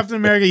 Captain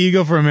America, you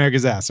go for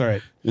America's ass. All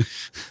right.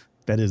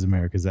 That is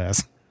America's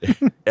ass.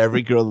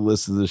 Every girl that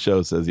listens to the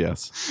show says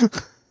yes.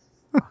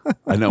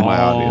 I know my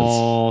audience.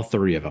 All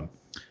three of them.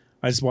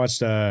 I just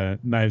watched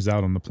Knives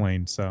Out on the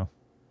plane, so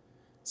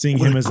seeing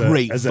What him a as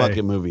great a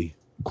fucking movie.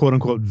 quote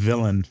unquote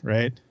villain,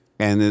 right?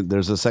 And then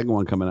there's a second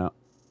one coming out.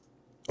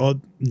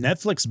 Well,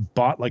 Netflix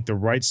bought like the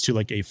rights to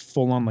like a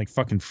full on like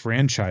fucking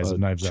franchise of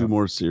Knives Two Out,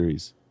 more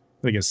series.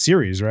 like a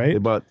series, They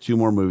right? bought 2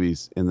 more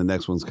movies, and the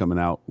next one's coming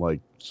out like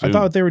soon. I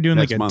thought they were doing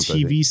like Next a month, I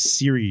TV think.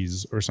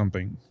 series or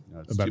something. No,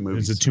 it's About 2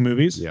 movies. is it 2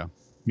 movies? Yeah.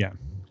 Yeah.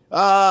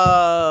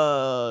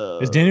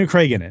 Is Is Daniel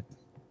Craig in it?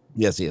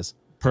 Yes, he is.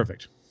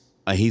 Perfect.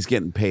 He's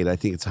getting paid. I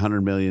think it's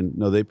 100 million.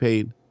 No, they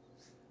paid.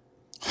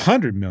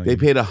 100 million. They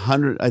paid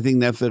 100. I think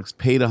Netflix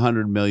paid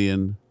 100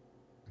 million.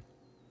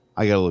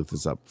 I gotta look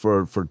this up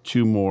for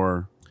 2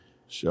 more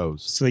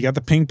shows. So they got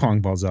the ping pong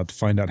balls out to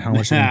find out how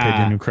much they're going to pay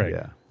Daniel Craig.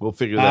 Yeah, we'll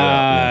figure that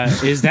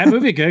out. Yeah. Is that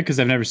movie good? Because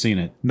I've never seen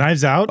it.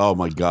 Knives Out, Oh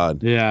my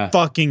god, Yeah.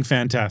 fucking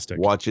fantastic.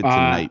 watch it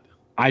tonight.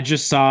 I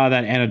just saw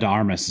that Anna de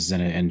Armas is in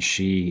it, and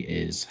she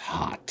is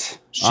hot.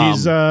 She's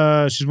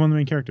one of the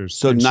main characters.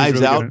 So and she's Knives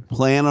really Out, good at-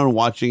 plan on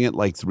watching it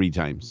like 3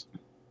 times.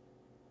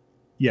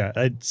 Yeah,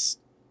 it's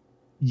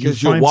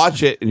Because you'll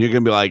watch it and you're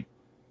gonna be like,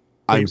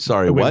 "I'm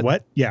sorry, wait,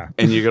 what?" Yeah,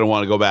 And you're gonna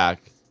want to go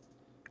back.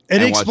 it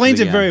and watch explains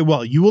it it again. very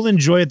well. You will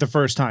enjoy it the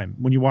first time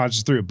when you watch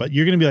it through, but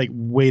you're going to be like,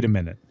 "Wait a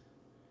minute,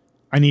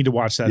 I need to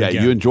watch that Yeah,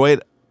 again." you enjoy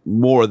it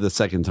more the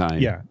second time.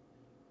 Yeah,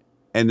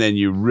 and then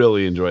you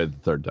really enjoy it the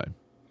third time.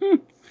 I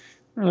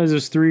realized I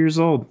was 3 years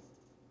old.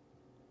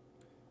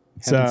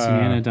 it's Haven't seen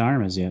Anna de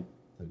Armas yet.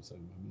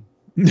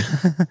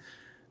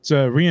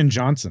 so Rian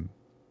Johnson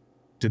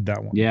did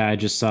that one. Yeah, I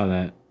just saw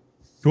that.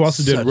 Who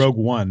also did Such Rogue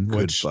One, Good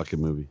which fucking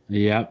movie.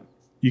 Yep.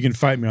 you can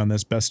fight me on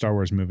this best Star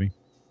Wars movie.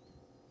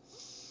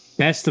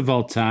 Best of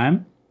all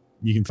time.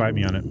 You can fight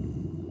me on it.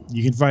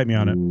 You can fight me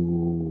on it.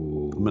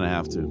 I'm gonna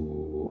have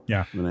to.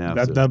 Yeah, I'm gonna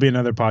have to. that'll be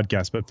another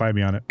podcast, but fight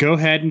me on it. Go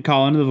ahead and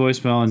call into the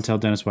voicemail and tell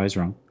Dennis why he's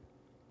wrong.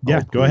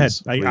 Yeah, go ahead.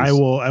 please, I please.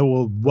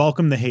 will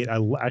welcome the hate.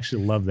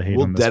 Actually love the hate.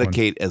 We'll on this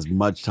dedicate as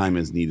much time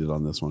as needed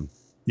on this one. one.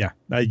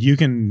 Yeah, you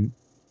can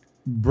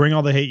bring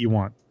all the hate you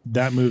want.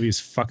 That movie is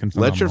fucking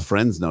phenomenal. Let your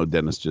friends know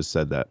Dennis just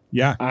said that.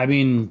 Yeah, I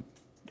mean,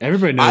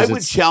 everybody knows I would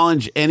it's-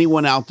 challenge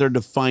anyone out there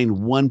to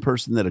find one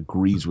person that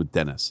agrees with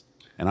Dennis.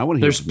 And I want to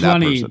hear there's from that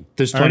plenty. person.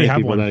 There's I already plenty of have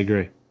people one. that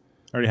agree.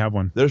 I already have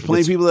one. There's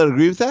plenty of people that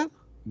agree with that?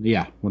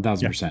 Yeah,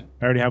 1,000%.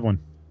 I already have one.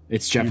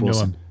 It's Jeff You know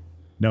Wilson. him.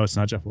 No, it's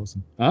not Jeff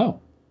Wilson. Oh,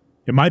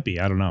 It might be.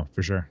 I don't know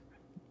for sure.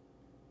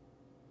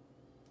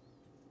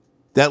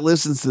 That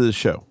listens to the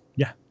show.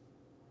 Yeah,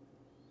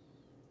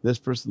 This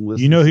person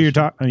listens. you know to who the you're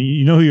show. talking.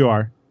 You know who you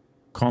are.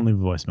 Call and leave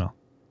a voicemail.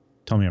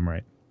 Tell me I'm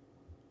right.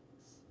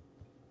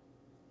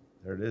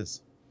 There it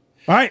is.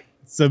 All right.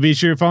 So be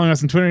sure you're following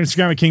us on Twitter and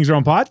Instagram at Kings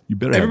Realm Pod. You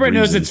better everybody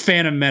have knows reasons. it's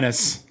Phantom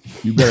Menace.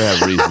 You better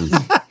have reasons.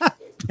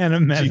 And a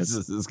menace.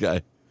 Jesus, this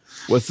guy.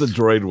 What's the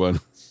droid one?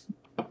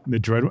 The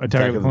droid Attack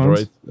Attack of the of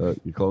Clones. the droid?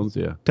 Your clones?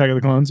 Yeah. Attack of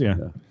the Clones. Yeah.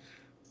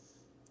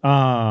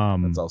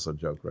 That's also a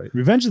joke, right?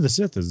 Revenge of the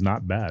Sith is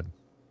not bad.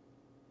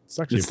 It's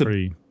actually It's the-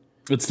 pretty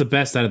It's the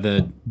best out of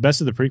the.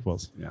 best of the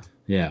prequels.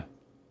 Yeah.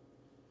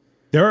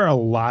 There are a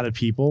lot of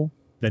people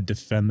that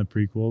defend the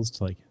prequels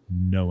to like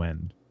no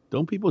end.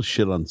 Don't people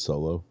shit on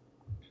Solo?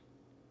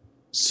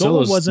 Solo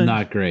Solo's wasn't.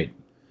 not great.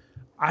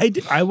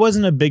 I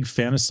wasn't a big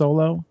fan of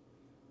Solo,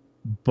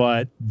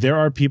 but there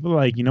are people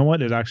like, you know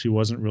what? It actually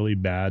wasn't really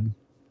bad.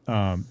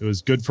 It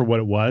was good for what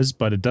it was,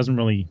 but it doesn't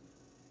really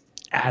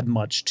add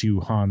much to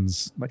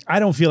Han's. Like, I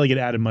don't feel like it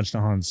added much to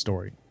Han's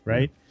story,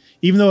 right?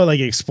 Even though it like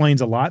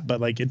explains a lot, but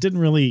like it didn't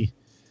really.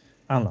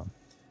 I don't know.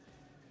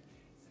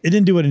 It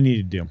didn't do what it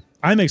needed to do.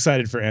 I'm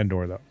excited for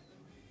Andor though,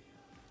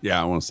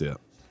 Yeah, I want to see it.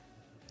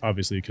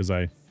 obviously because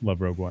I love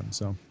Rogue One.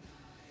 So,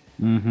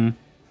 Mm-hmm.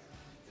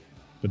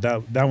 but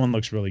that one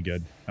looks really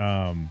good.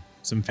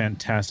 Some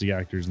fantastic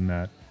actors in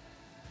that.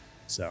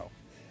 So,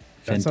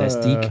 that's,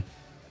 Fantastique.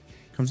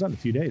 comes out in a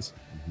few days.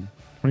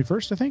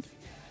 21st, I think.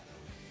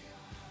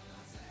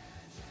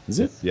 Is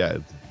it? Yeah, I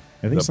think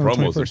the it's on the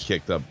promos are 21st.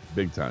 kicked up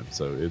big time,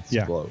 so it's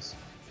Yeah. close.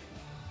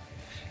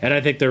 And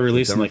I think they're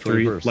releasing like September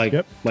three, 21st. like,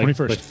 Yep, like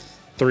 21st. like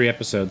 3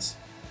 episodes.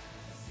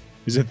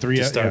 Is it 3?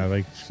 To start. Yeah,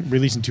 like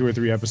releasing 2 or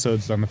 3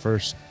 episodes on the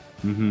first.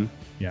 Mm-hmm.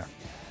 Yeah,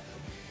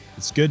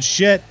 it's good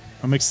shit.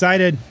 I'm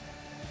excited.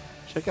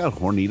 Check out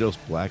Hornitos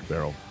Black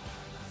Barrel.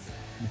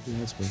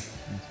 That's good.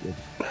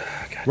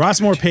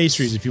 Rossmore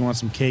Pastries if you want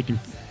some cake and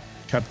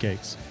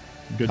cupcakes.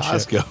 Good shit.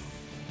 Costco.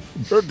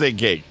 Birthday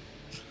cake.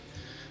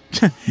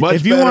 Much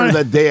If you better wanna-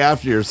 the day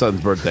after your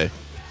son's birthday.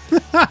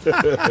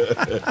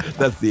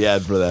 That's the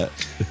ad for that.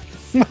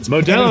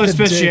 Modelo the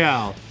day.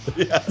 Especial.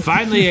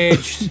 Finally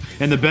aged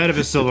in the bed of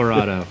a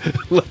Silverado.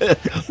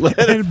 Let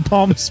it In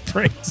Palm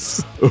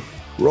Springs.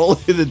 roll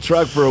in the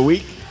truck for a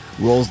week,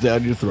 rolls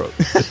down your throat.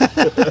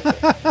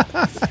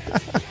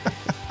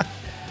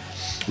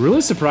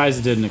 Really surprised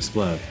it didn't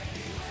explode.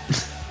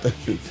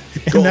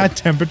 In that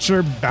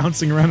temperature,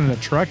 bouncing around in a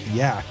truck.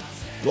 Yeah,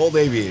 Gold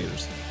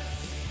Aviators.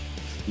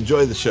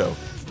 Enjoy the show.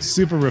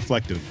 super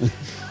reflective.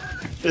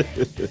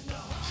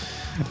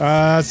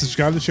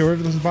 Subscribe to the show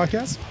wherever you listen to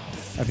podcasts.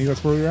 I think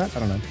that's where we're at. I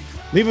don't know.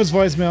 Leave us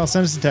voicemail,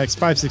 send us a text,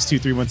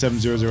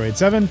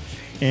 562-317-0087,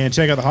 and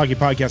check out the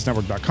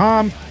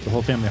hockeypodcastnetwork.com, the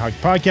whole family hockey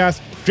podcast,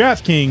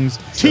 DraftKings,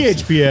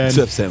 THPN,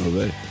 Except San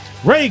Jose.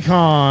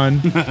 Raycon,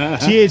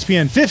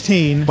 THPN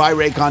 15. Buy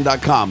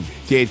Raycon.com.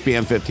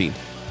 THPM 15.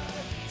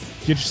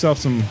 Get yourself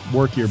some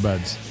work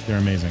earbuds. They're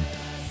amazing.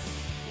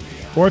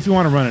 Or if you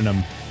want to run in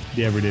them,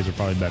 the everydays are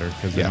probably better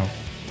because they Yeah. don't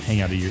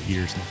hang out of your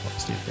ears in the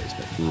state place.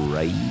 But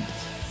Right.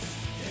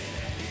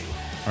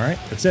 all right,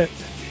 that's it.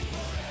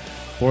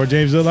 For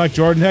James Whitlock,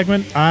 Jordan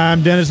Heckman,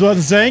 I'm Dennis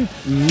Wilson saying,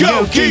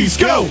 Go, Keys,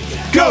 go!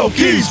 Go,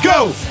 Keys,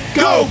 go!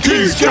 Go,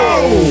 Keys,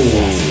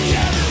 go!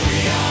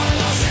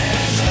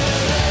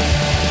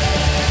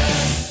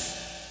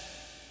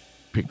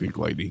 Picnic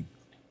Lightning.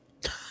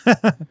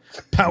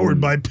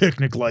 Powered by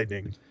Picnic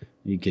Lightning.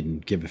 You can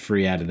give a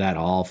free ad of that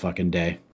all fucking day.